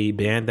that they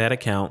banned that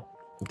account.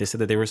 They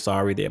said that they were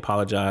sorry. They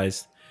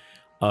apologized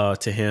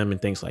to him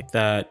and things like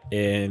that.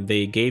 And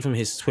they gave him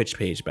his Twitch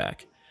page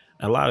back.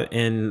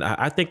 And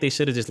I think they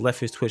should have just left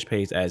his Twitch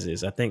page as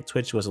is. I think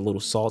Twitch was a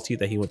little salty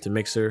that he went to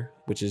Mixer,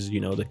 which is,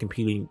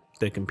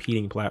 the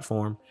competing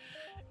platform.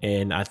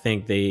 And I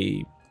think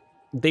they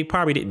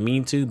probably didn't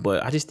mean to,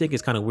 but I just think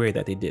it's kind of weird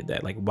that they did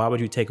that. Like, why would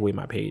you take away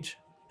my page?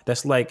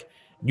 That's like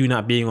you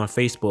not being on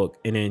Facebook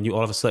and then you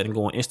all of a sudden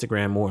go on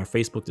Instagram more and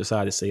Facebook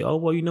decide to say, oh,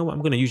 well, you know what?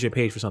 I'm going to use your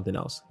page for something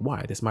else.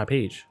 Why? That's my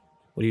page.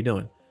 What are you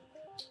doing?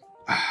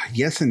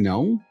 Yes and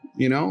no.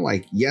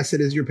 Like, yes,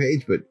 it is your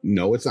page, but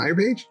no, it's not your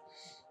page.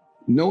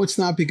 No, it's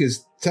not,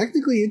 because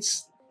technically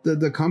it's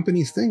the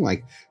company's thing.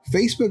 Like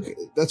Facebook,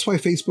 that's why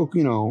Facebook,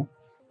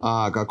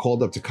 got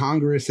called up to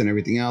Congress and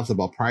everything else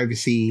about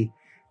privacy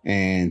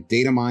and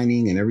data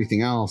mining and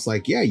everything else.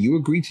 Like, yeah, you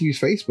agreed to use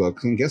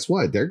Facebook, and guess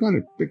what? They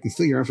can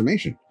steal your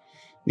information.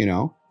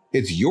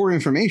 It's your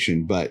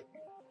information, but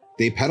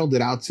they peddled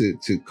it out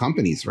to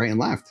companies right and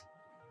left.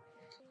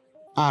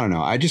 I don't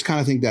know. I just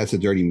kind of think that's a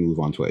dirty move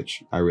on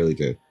Twitch. I really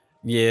do.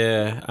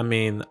 Yeah, I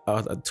mean,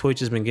 Twitch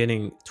has been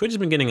getting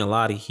a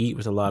lot of heat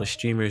with a lot of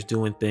streamers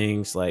doing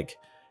things like,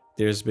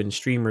 there's been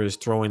streamers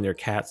throwing their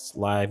cats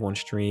live on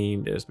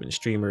stream. There's been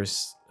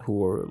streamers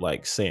who are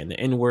like saying the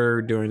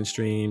N-word during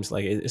streams.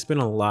 Like, it's been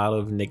a lot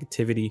of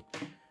negativity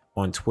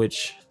on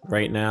Twitch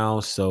right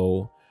now.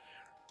 So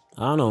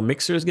I don't know.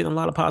 Mixer is getting a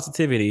lot of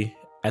positivity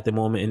at the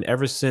moment. And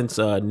ever since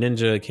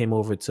Ninja came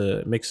over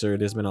to Mixer,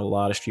 there's been a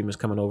lot of streamers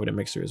coming over to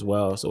Mixer as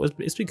well. So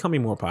it's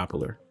becoming more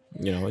popular.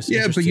 It's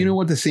yeah, but you know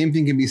what? The same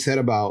thing can be said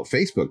about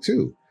Facebook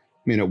too.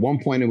 I mean, at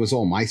one point it was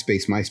all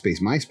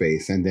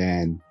MySpace. And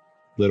then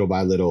little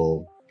by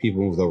little,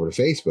 people moved over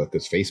to Facebook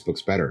because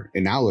Facebook's better.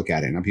 And now look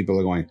at it. Now people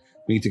are going,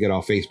 we need to get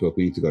off Facebook.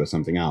 We need to go to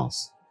something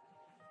else.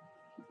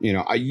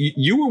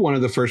 You were one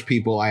of the first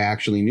people I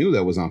actually knew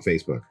that was on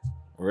Facebook.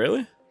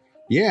 Really?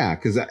 Yeah,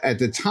 because at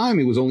the time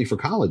it was only for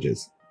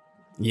colleges.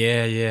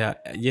 Yeah.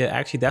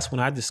 Actually, that's when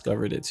I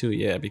discovered it too.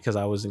 Yeah, because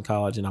I was in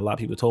college and a lot of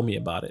people told me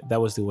about it. That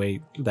was the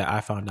way that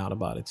I found out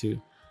about it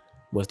too,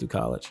 was through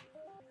college.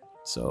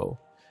 So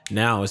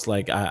now it's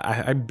like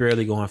I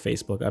barely go on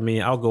Facebook. I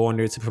mean, I'll go on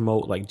there to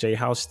promote like J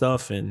House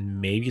stuff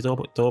and maybe throw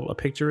up a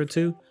picture or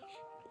two,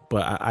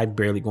 but I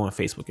barely go on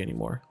Facebook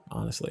anymore,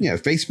 honestly. Yeah,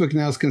 Facebook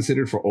now is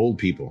considered for old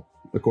people,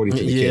 according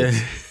to the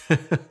kids.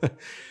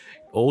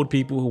 Old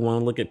people who want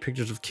to look at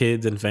pictures of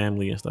kids and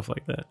family and stuff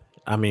like that.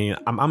 I mean,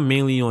 I'm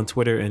mainly on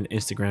Twitter and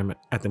Instagram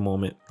at the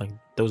moment. Like,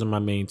 those are my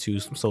main two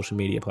social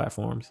media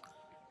platforms.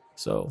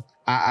 So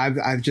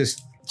I've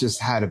just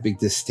had a big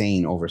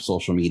disdain over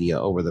social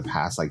media over the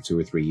past like 2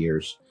 or 3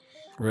 years.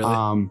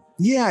 Really?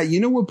 Yeah. You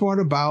know what brought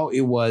about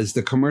it was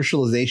the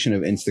commercialization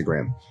of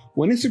Instagram.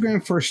 When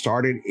Instagram first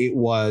started, it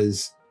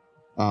was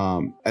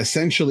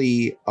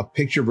essentially a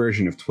picture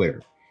version of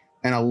Twitter,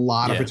 and a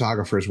lot of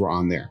photographers were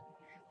on there.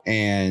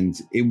 And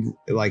it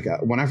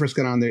when I first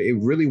got on there, it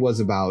really was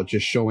about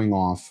just showing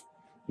off,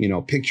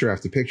 picture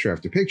after picture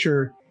after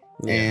picture.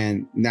 Yeah.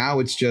 And now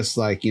it's just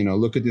like,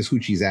 look at this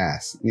hoochie's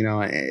ass.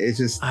 It's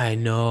just, I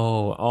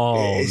know.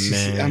 Oh,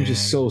 man. I'm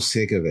just so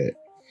sick of it.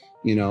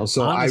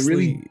 So honestly, I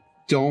really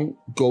don't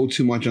go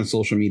too much on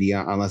social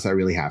media unless I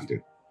really have to.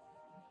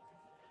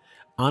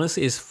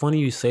 Honestly, it's funny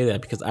you say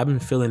that because I've been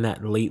feeling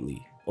that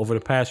lately. Over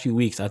the past few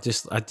weeks,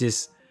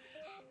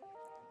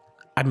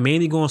 I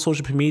mainly go on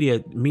social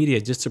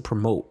media just to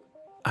promote.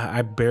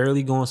 I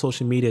barely go on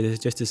social media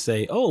just to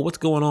say, oh, what's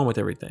going on with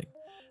everything?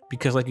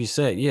 Because like you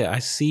said, I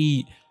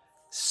see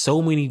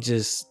so many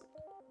just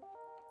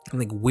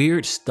like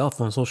weird stuff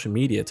on social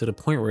media to the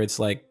point where it's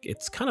like,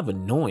 it's kind of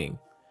annoying.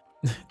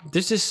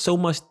 There's just so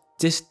much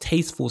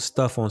distasteful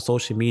stuff on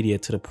social media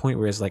to the point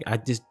where it's like, I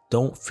just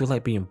don't feel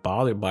like being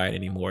bothered by it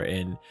anymore.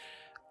 And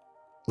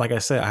like I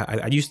said,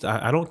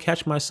 I don't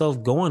catch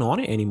myself going on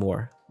it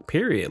anymore.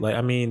 Period. Like,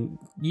 I mean,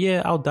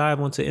 I'll dive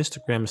onto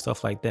Instagram and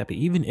stuff like that, but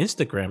even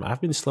Instagram,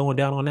 I've been slowing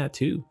down on that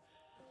too.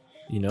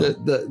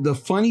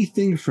 The funny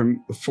thing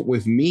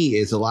with me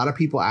is a lot of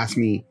people ask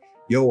me,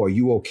 yo, are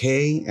you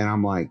okay? And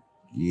I'm like,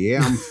 yeah,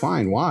 I'm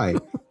fine. Why?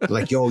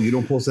 Like, yo, you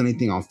don't post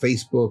anything on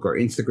Facebook or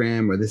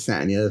Instagram or this,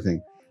 that, and the other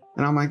thing.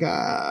 And I'm like,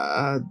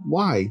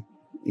 why?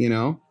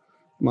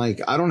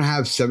 Like, I don't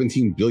have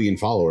 17 billion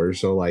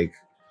followers. So like,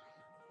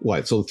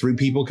 what? So 3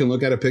 people can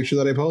look at a picture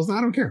that I post? I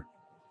don't care.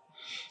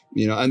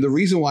 And the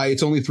reason why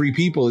it's only 3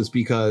 people is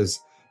because,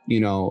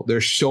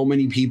 there's so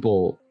many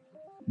people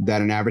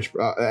that I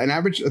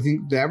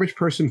think the average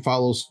person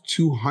follows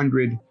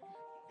 200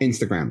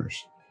 Instagrammers,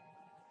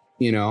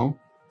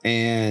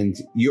 and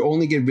you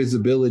only get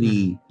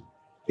visibility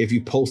if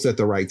you post at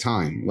the right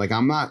time. Like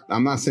I'm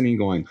not sitting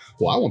going,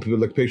 well, I want people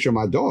to look at a picture of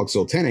my dog.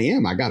 So 10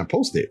 a.m. I got to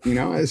post it. You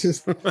know, it's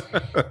just,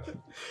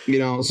 you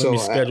know, Let so me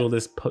schedule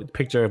this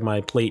picture of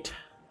my plate.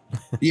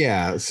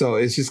 yeah. So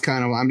it's just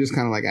kind of, I'm just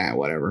kind of like,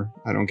 whatever.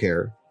 I don't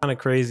care. Kind of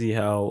crazy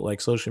how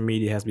like social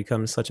media has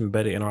become such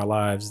embedded in our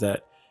lives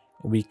that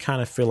we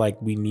kind of feel like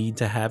we need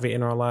to have it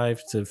in our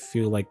lives to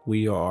feel like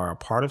we are a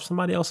part of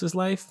somebody else's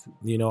life.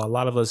 You know, a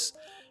lot of us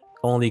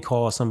only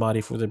call somebody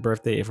for their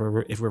birthday if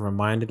we're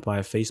reminded by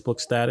a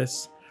Facebook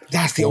status.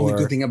 That's the only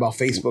good thing about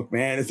Facebook,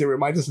 man, is it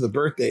reminds us of the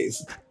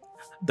birthdays.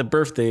 The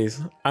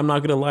birthdays. I'm not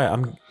gonna lie.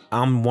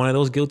 I'm one of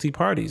those guilty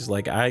parties.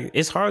 Like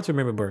it's hard to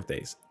remember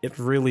birthdays. It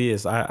really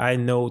is. I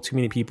know too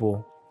many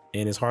people,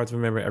 and it's hard to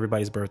remember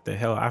everybody's birthday.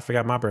 Hell, I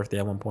forgot my birthday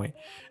at one point.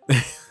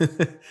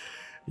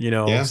 You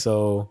know, Yeah.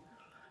 so.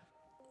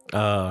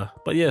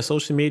 But yeah,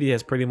 social media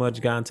has pretty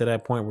much gotten to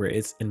that point where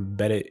it's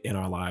embedded in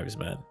our lives,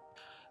 man.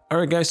 All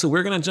right, guys. So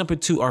we're gonna jump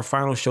into our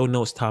final show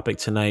notes topic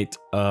tonight.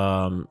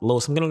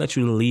 Lois, I'm gonna let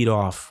you lead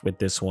off with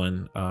this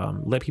one.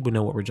 Let people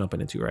know what we're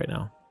jumping into right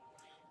now.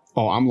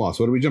 Oh, I'm lost.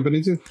 What are we jumping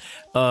into?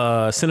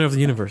 Center of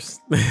the Universe.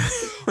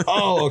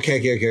 Oh,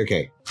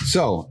 okay.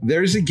 So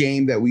there's a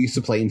game that we used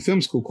to play in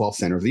film school called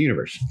Center of the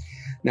Universe.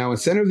 Now, in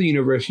Center of the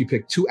Universe, you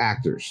pick two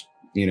actors.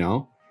 You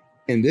know,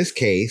 in this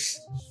case,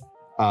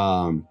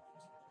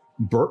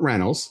 Burt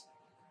Reynolds,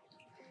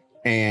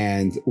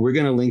 and we're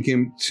gonna link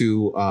him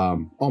to.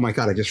 Oh my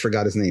God, I just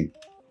forgot his name.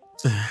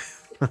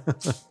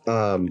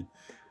 Do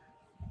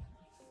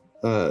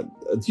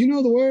you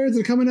know the words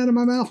that are coming out of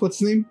my mouth? What's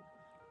his name?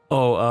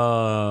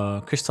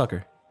 Oh, Chris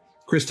Tucker.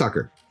 Chris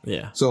Tucker.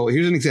 Yeah. So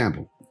here's an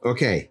example.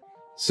 Okay.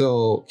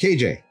 So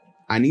KJ,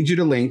 I need you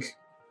to link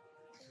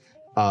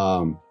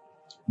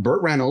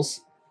Burt Reynolds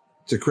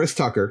to Chris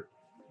Tucker,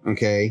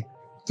 okay,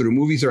 through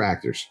movies or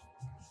actors.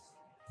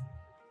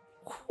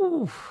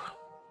 Whew.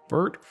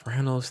 Burt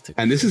Reynolds to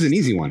And this is an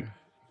easy one.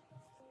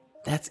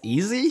 That's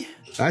easy?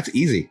 That's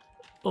easy.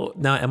 Oh,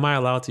 now am I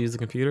allowed to use the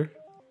computer?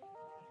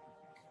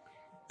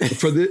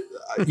 For the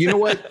you know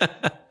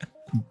what?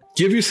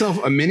 Give yourself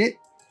a minute,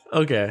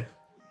 Okay.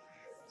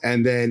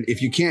 and then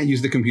if you can't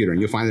use the computer, and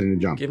you'll find it in the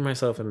jump. Give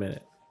myself a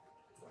minute.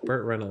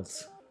 Burt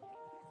Reynolds.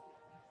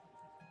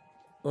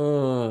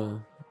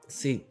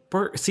 See,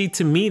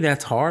 to me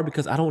that's hard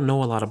because I don't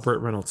know a lot of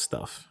Burt Reynolds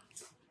stuff.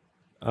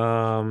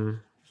 You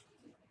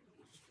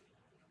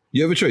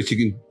have a choice.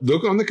 You can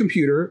look on the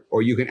computer,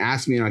 or you can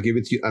ask me, and I'll give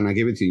it to you. And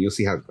and you'll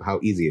see how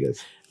easy it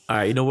is. All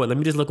right, you know what? Let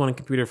me just look on the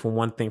computer for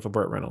one thing for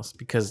Burt Reynolds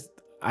because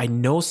I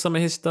know some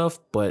of his stuff,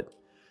 but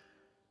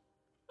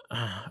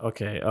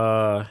okay.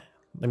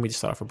 Let me just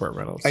start for Burt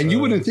Reynolds. And you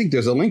wouldn't think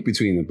there's a link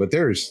between them, but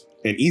there's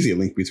an easy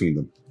link between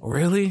them.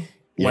 Really?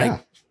 Yeah.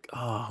 Like,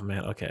 oh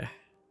man. Okay.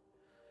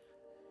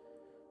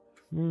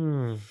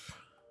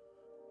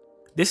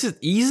 This is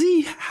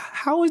easy.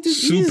 How is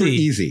this Super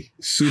easy? easy.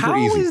 Super How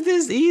easy. is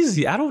this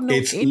easy? I don't know.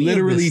 It's any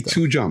literally of this stuff.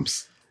 2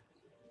 jumps.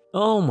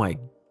 Oh my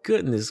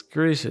goodness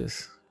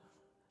gracious!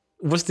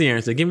 What's the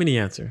answer? Give me the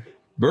answer.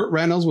 Burt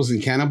Reynolds was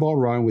in Cannonball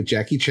Run with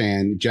Jackie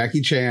Chan.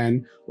 Jackie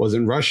Chan was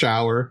in Rush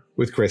Hour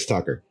with Chris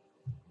Tucker.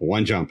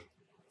 1 jump.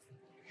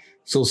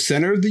 So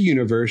Center of the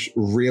Universe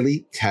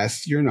really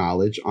tests your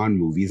knowledge on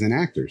movies and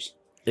actors.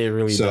 It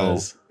really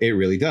does. It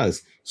really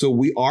does. So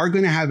we are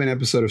going to have an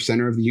episode of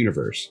Center of the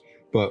Universe,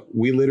 but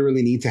we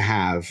literally need to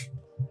have,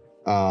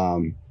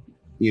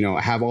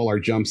 have all our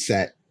jumps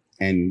set,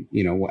 and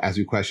as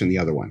we question the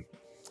other one.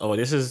 Oh,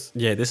 this is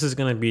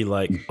gonna be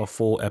like a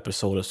full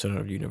episode of Center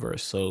of the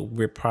Universe. So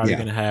we're probably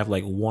gonna have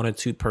like one or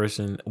two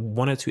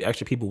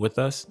extra people with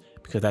us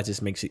because that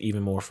just makes it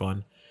even more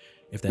fun.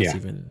 If that's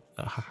even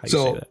how you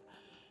say that.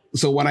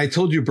 So when I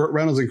told you Burt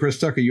Reynolds and Chris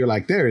Tucker, you're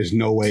like, there is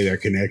no way they're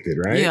connected,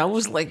 right? Yeah, I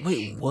was like,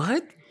 wait,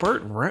 what?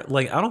 Burt Reynolds?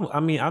 Like,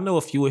 I know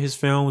a few of his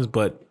films,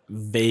 but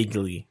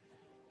vaguely.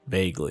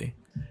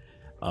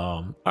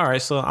 All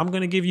right, so I'm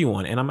gonna give you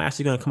one, and I'm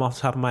actually gonna come off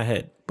the top of my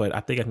head, but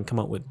I think I can come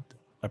up with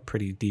a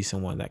pretty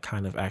decent one that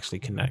kind of actually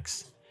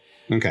connects.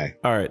 Okay.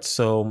 All right,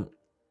 so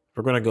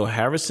we're gonna go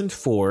Harrison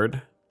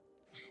Ford,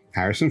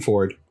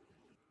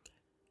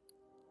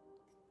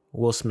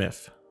 Will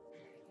Smith.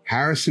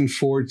 Harrison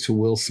Ford to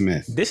Will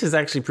Smith. This is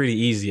actually pretty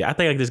easy. I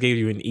think I just gave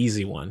you an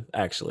easy one,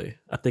 actually.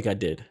 I think I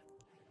did.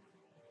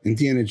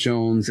 Indiana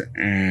Jones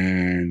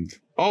and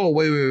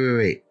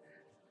wait.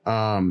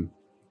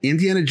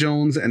 Indiana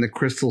Jones and the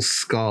Crystal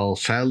Skull.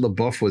 Shia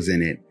LaBeouf was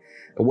in it.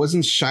 It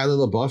wasn't Shia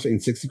LaBeouf in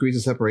 6 Degrees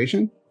of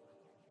Separation?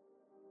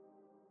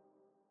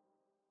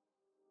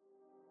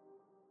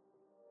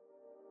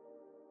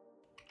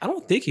 I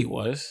don't think he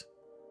was.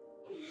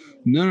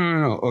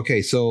 No.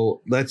 Okay,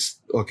 so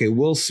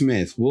Will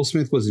Smith. Will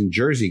Smith was in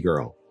Jersey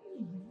Girl.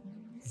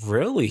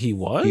 Really? He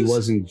was? He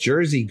was in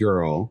Jersey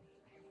Girl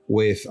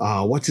with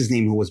what's his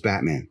name who was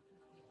Batman?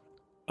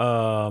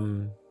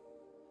 Ben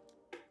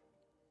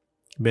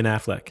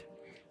Affleck.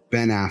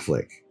 Ben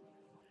Affleck.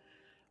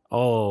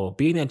 Oh,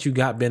 being that you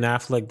got Ben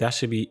Affleck, that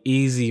should be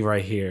easy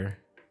right here.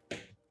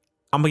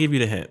 I'm gonna give you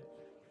the hint.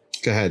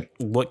 Go ahead.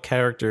 What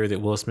character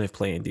did Will Smith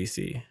play in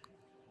DC?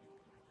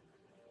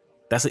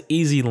 That's an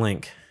easy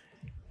link.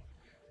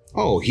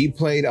 Oh, he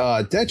played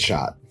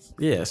Deadshot.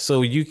 Yeah.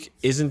 So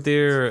isn't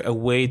there a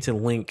way to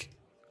link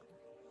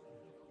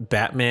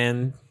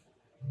Batman?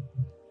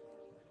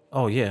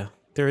 Oh yeah,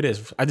 there it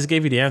is. I just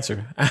gave you the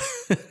answer.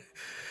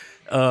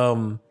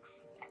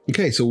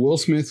 Okay, so Will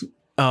Smith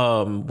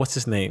what's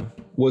his name?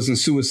 was in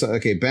Suicide.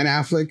 Okay, Ben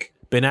Affleck.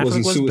 Ben Affleck was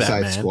in was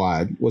Suicide Batman.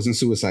 Squad. Was in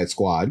Suicide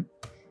Squad,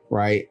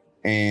 right?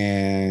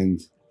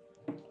 And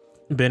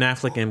Ben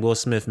Affleck and Will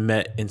Smith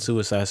met in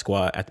Suicide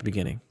Squad at the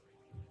beginning.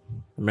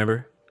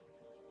 Remember?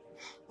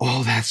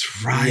 oh,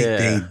 that's right, Yeah.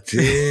 they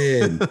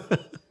did.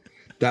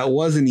 That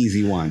was an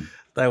easy one.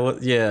 That was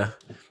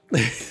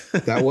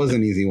That was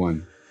an easy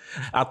one.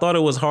 I thought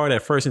it was hard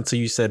at first until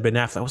you said Ben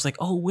Affleck. I was like,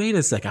 oh, wait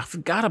a sec. I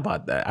forgot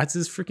about that. I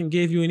just freaking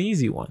gave you an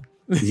easy one.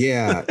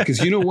 Yeah, because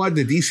you know what?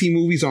 The DC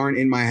movies aren't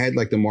in my head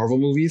like the Marvel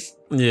movies.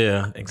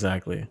 Yeah,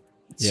 exactly.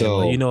 Yeah, So-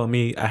 well, you know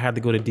me, I had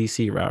to go to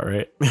DC route,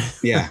 right?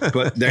 Yeah,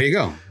 but there you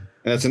go.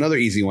 That's another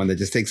easy one that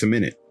just takes a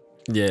minute.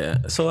 Yeah.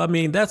 So I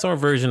mean, that's our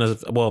version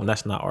of, well,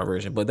 that's not our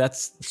version, but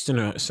that's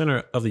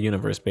center of the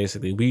universe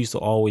basically. We used to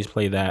always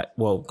play that.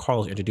 Well,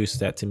 Carlos introduced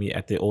that to me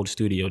at the old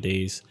studio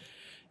days,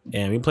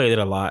 and we played it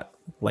a lot,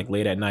 like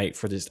late at night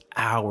for just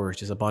hours,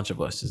 just a bunch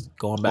of us just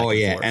going back. Oh and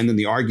yeah, forth. and then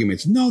the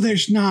arguments. No,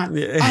 there's not.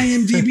 Yeah.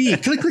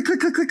 IMDb. Click, click, click,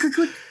 click, click, click,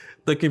 click.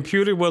 The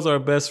computer was our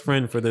best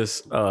friend for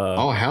this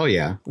Oh hell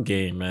yeah.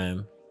 game,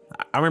 man.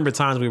 I remember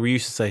times we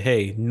used to say,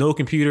 "Hey, no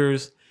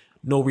computers,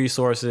 no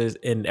resources,"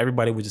 and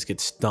everybody would just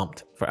get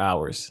stumped for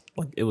hours.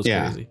 Like it was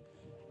Yeah. crazy,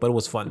 but it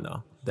was fun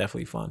though.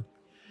 Definitely fun.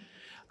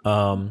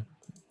 All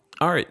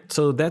right,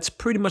 so that's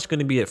pretty much going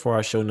to be it for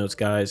our show notes,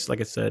 guys. Like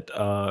I said,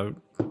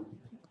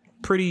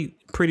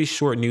 pretty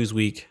short news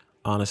week,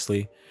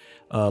 honestly.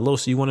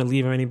 Los, you want to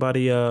leave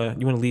anybody? You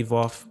want to leave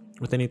off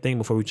with anything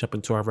before we jump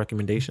into our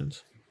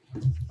recommendations?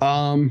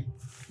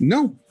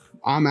 No,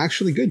 I'm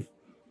actually good.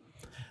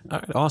 All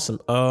right, awesome.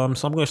 So I'm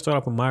going to start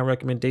off with my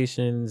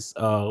recommendations.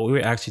 We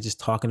were actually just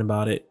talking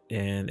about it,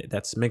 and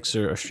that's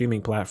Mixer, a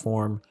streaming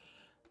platform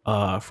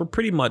for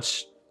pretty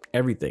much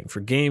everything. For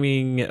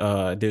gaming,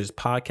 there's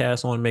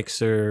podcasts on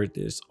Mixer.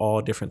 There's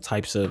all different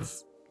types of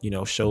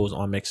shows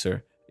on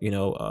Mixer.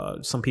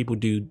 Some people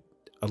do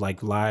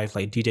like live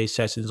like DJ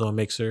sessions on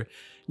Mixer.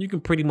 You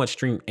can pretty much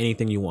stream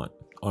anything you want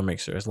on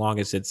Mixer as long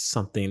as it's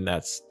something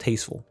that's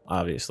tasteful,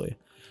 obviously.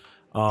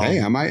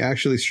 Hey, I might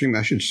actually stream.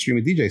 I should stream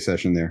a DJ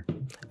session there.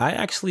 I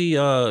actually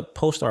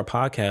post our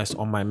podcast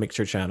on my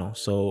Mixer channel.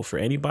 So for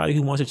anybody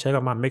who wants to check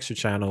out my Mixer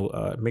channel,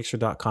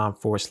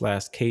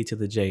 mixer.com/K to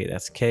the J.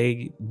 That's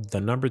K,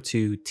 the number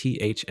 2,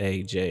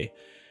 THAJ.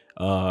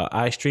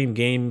 I stream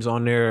games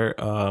on there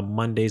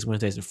Mondays,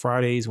 Wednesdays, and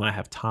Fridays when I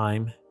have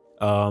time.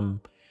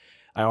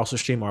 I also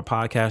stream our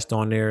podcast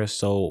on there.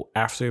 So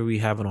after we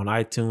have it on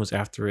iTunes,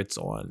 after it's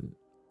on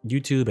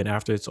YouTube, and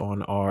after it's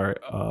on our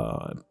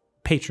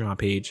Patreon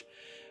page,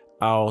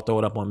 I'll throw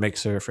it up on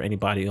Mixer for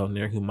anybody on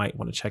there who might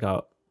want to check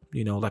out,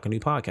 like a new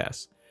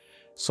podcast.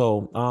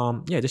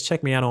 So, just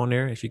check me out on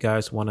there if you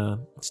guys want to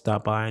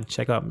stop by and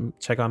check out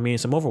me and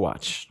some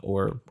Overwatch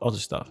or other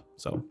stuff.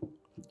 So,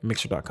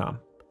 mixer.com.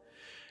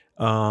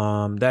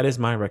 That is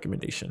my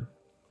recommendation.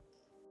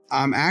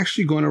 I'm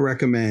actually going to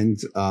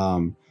recommend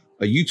a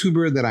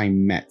YouTuber that I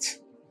met,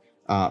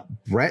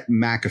 Brett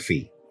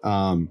McAfee.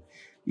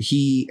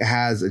 He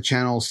has a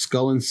channel,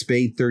 Skull and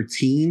Spade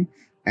 13.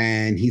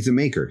 And he's a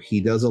maker. He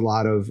does a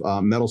lot of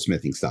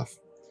metalsmithing stuff.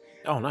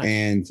 Oh, nice.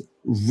 And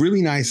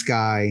really nice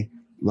guy.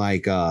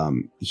 Like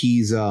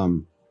he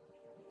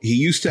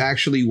used to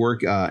actually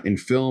work in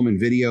film and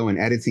video and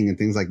editing and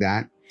things like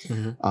that.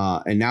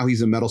 Mm-hmm. And now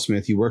he's a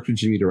metalsmith. He worked with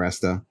Jimmy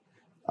DiResta.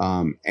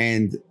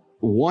 And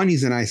 1,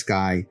 he's a nice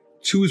guy.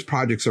 2, his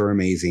projects are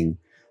amazing.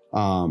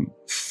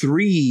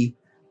 3,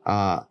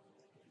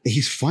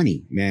 he's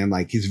funny, man.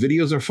 Like his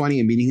videos are funny,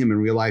 and meeting him in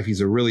real life,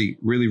 he's a really,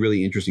 really,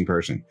 really interesting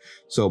person.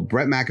 So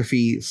Brett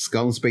McAfee,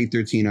 Skull and Spade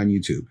 13 on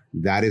YouTube.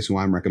 That is who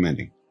I'm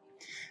recommending.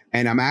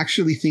 And I'm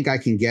actually think I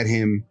can get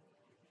him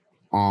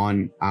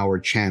on our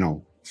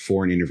channel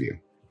for an interview.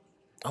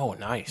 Oh,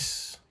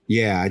 nice.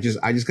 Yeah, I just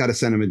got to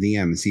send him a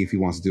DM and see if he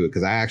wants to do it,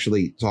 because I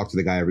actually talk to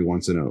the guy every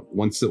once in a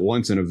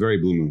very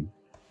blue moon.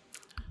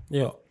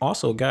 Yeah.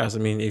 Also, guys, I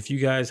mean, if you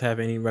guys have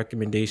any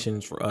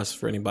recommendations for us,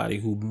 for anybody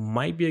who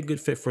might be a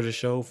good fit for the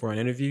show for an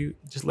interview,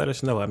 just let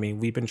us know. I mean,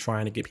 we've been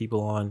trying to get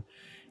people on.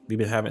 We've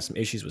been having some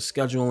issues with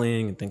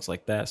scheduling and things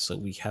like that, so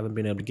we haven't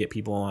been able to get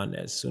people on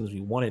as soon as we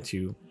wanted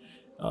to.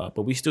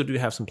 But we still do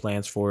have some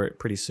plans for it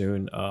pretty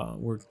soon.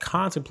 We're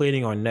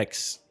contemplating our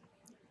next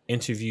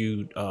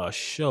interview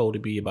show to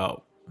be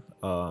about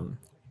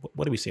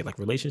what do we say? Like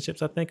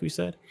relationships, I think we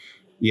said.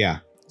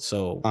 Yeah.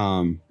 So,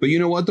 but you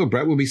know what though?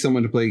 Brett would be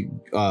someone to play,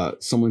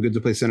 someone good to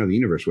play Center of the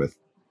Universe with.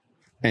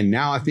 And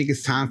now I think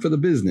it's time for the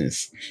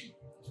business.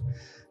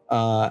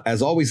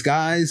 As always,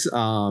 guys,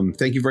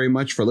 thank you very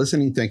much for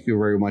listening. Thank you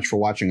very much for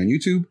watching on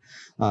YouTube.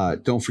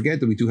 Don't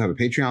forget that we do have a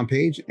Patreon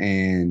page,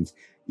 and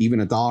even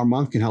 $1 a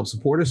month can help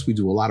support us. We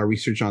do a lot of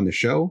research on the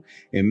show,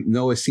 and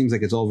no, it seems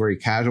like it's all very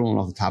casual and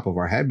off the top of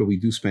our head, but we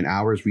do spend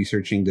hours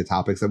researching the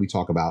topics that we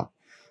talk about.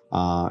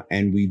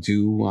 And we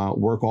do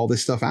work all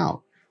this stuff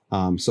out.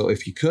 So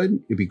if you could,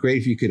 it'd be great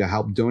if you could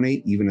help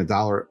donate. Even a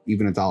dollar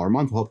a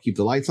month will help keep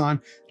the lights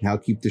on and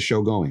help keep the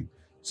show going.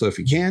 So if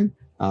you can,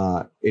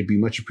 it'd be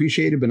much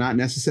appreciated, but not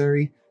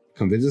necessary.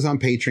 Come visit us on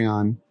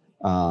Patreon.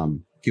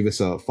 Give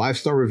us a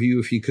 5-star review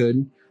if you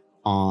could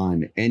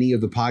on any of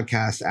the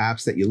podcast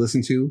apps that you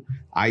listen to,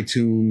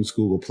 iTunes,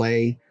 Google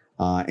Play,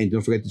 and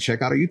don't forget to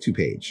check out our YouTube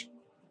page.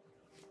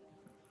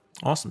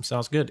 Awesome.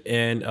 Sounds good.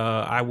 And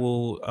I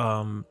will,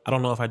 I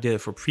don't know if I did it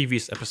for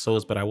previous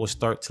episodes, but I will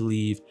start to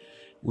leave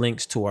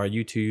links to our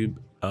YouTube,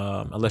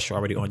 unless you're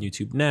already on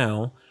YouTube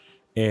now,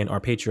 and our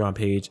Patreon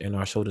page and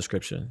our show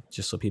description,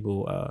 just so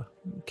people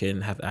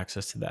can have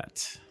access to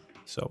that.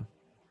 So,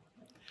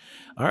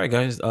 all right,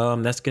 guys,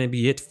 that's going to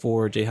be it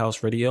for J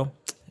House Radio,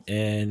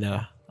 and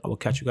I will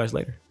catch you guys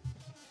later.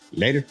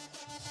 Later.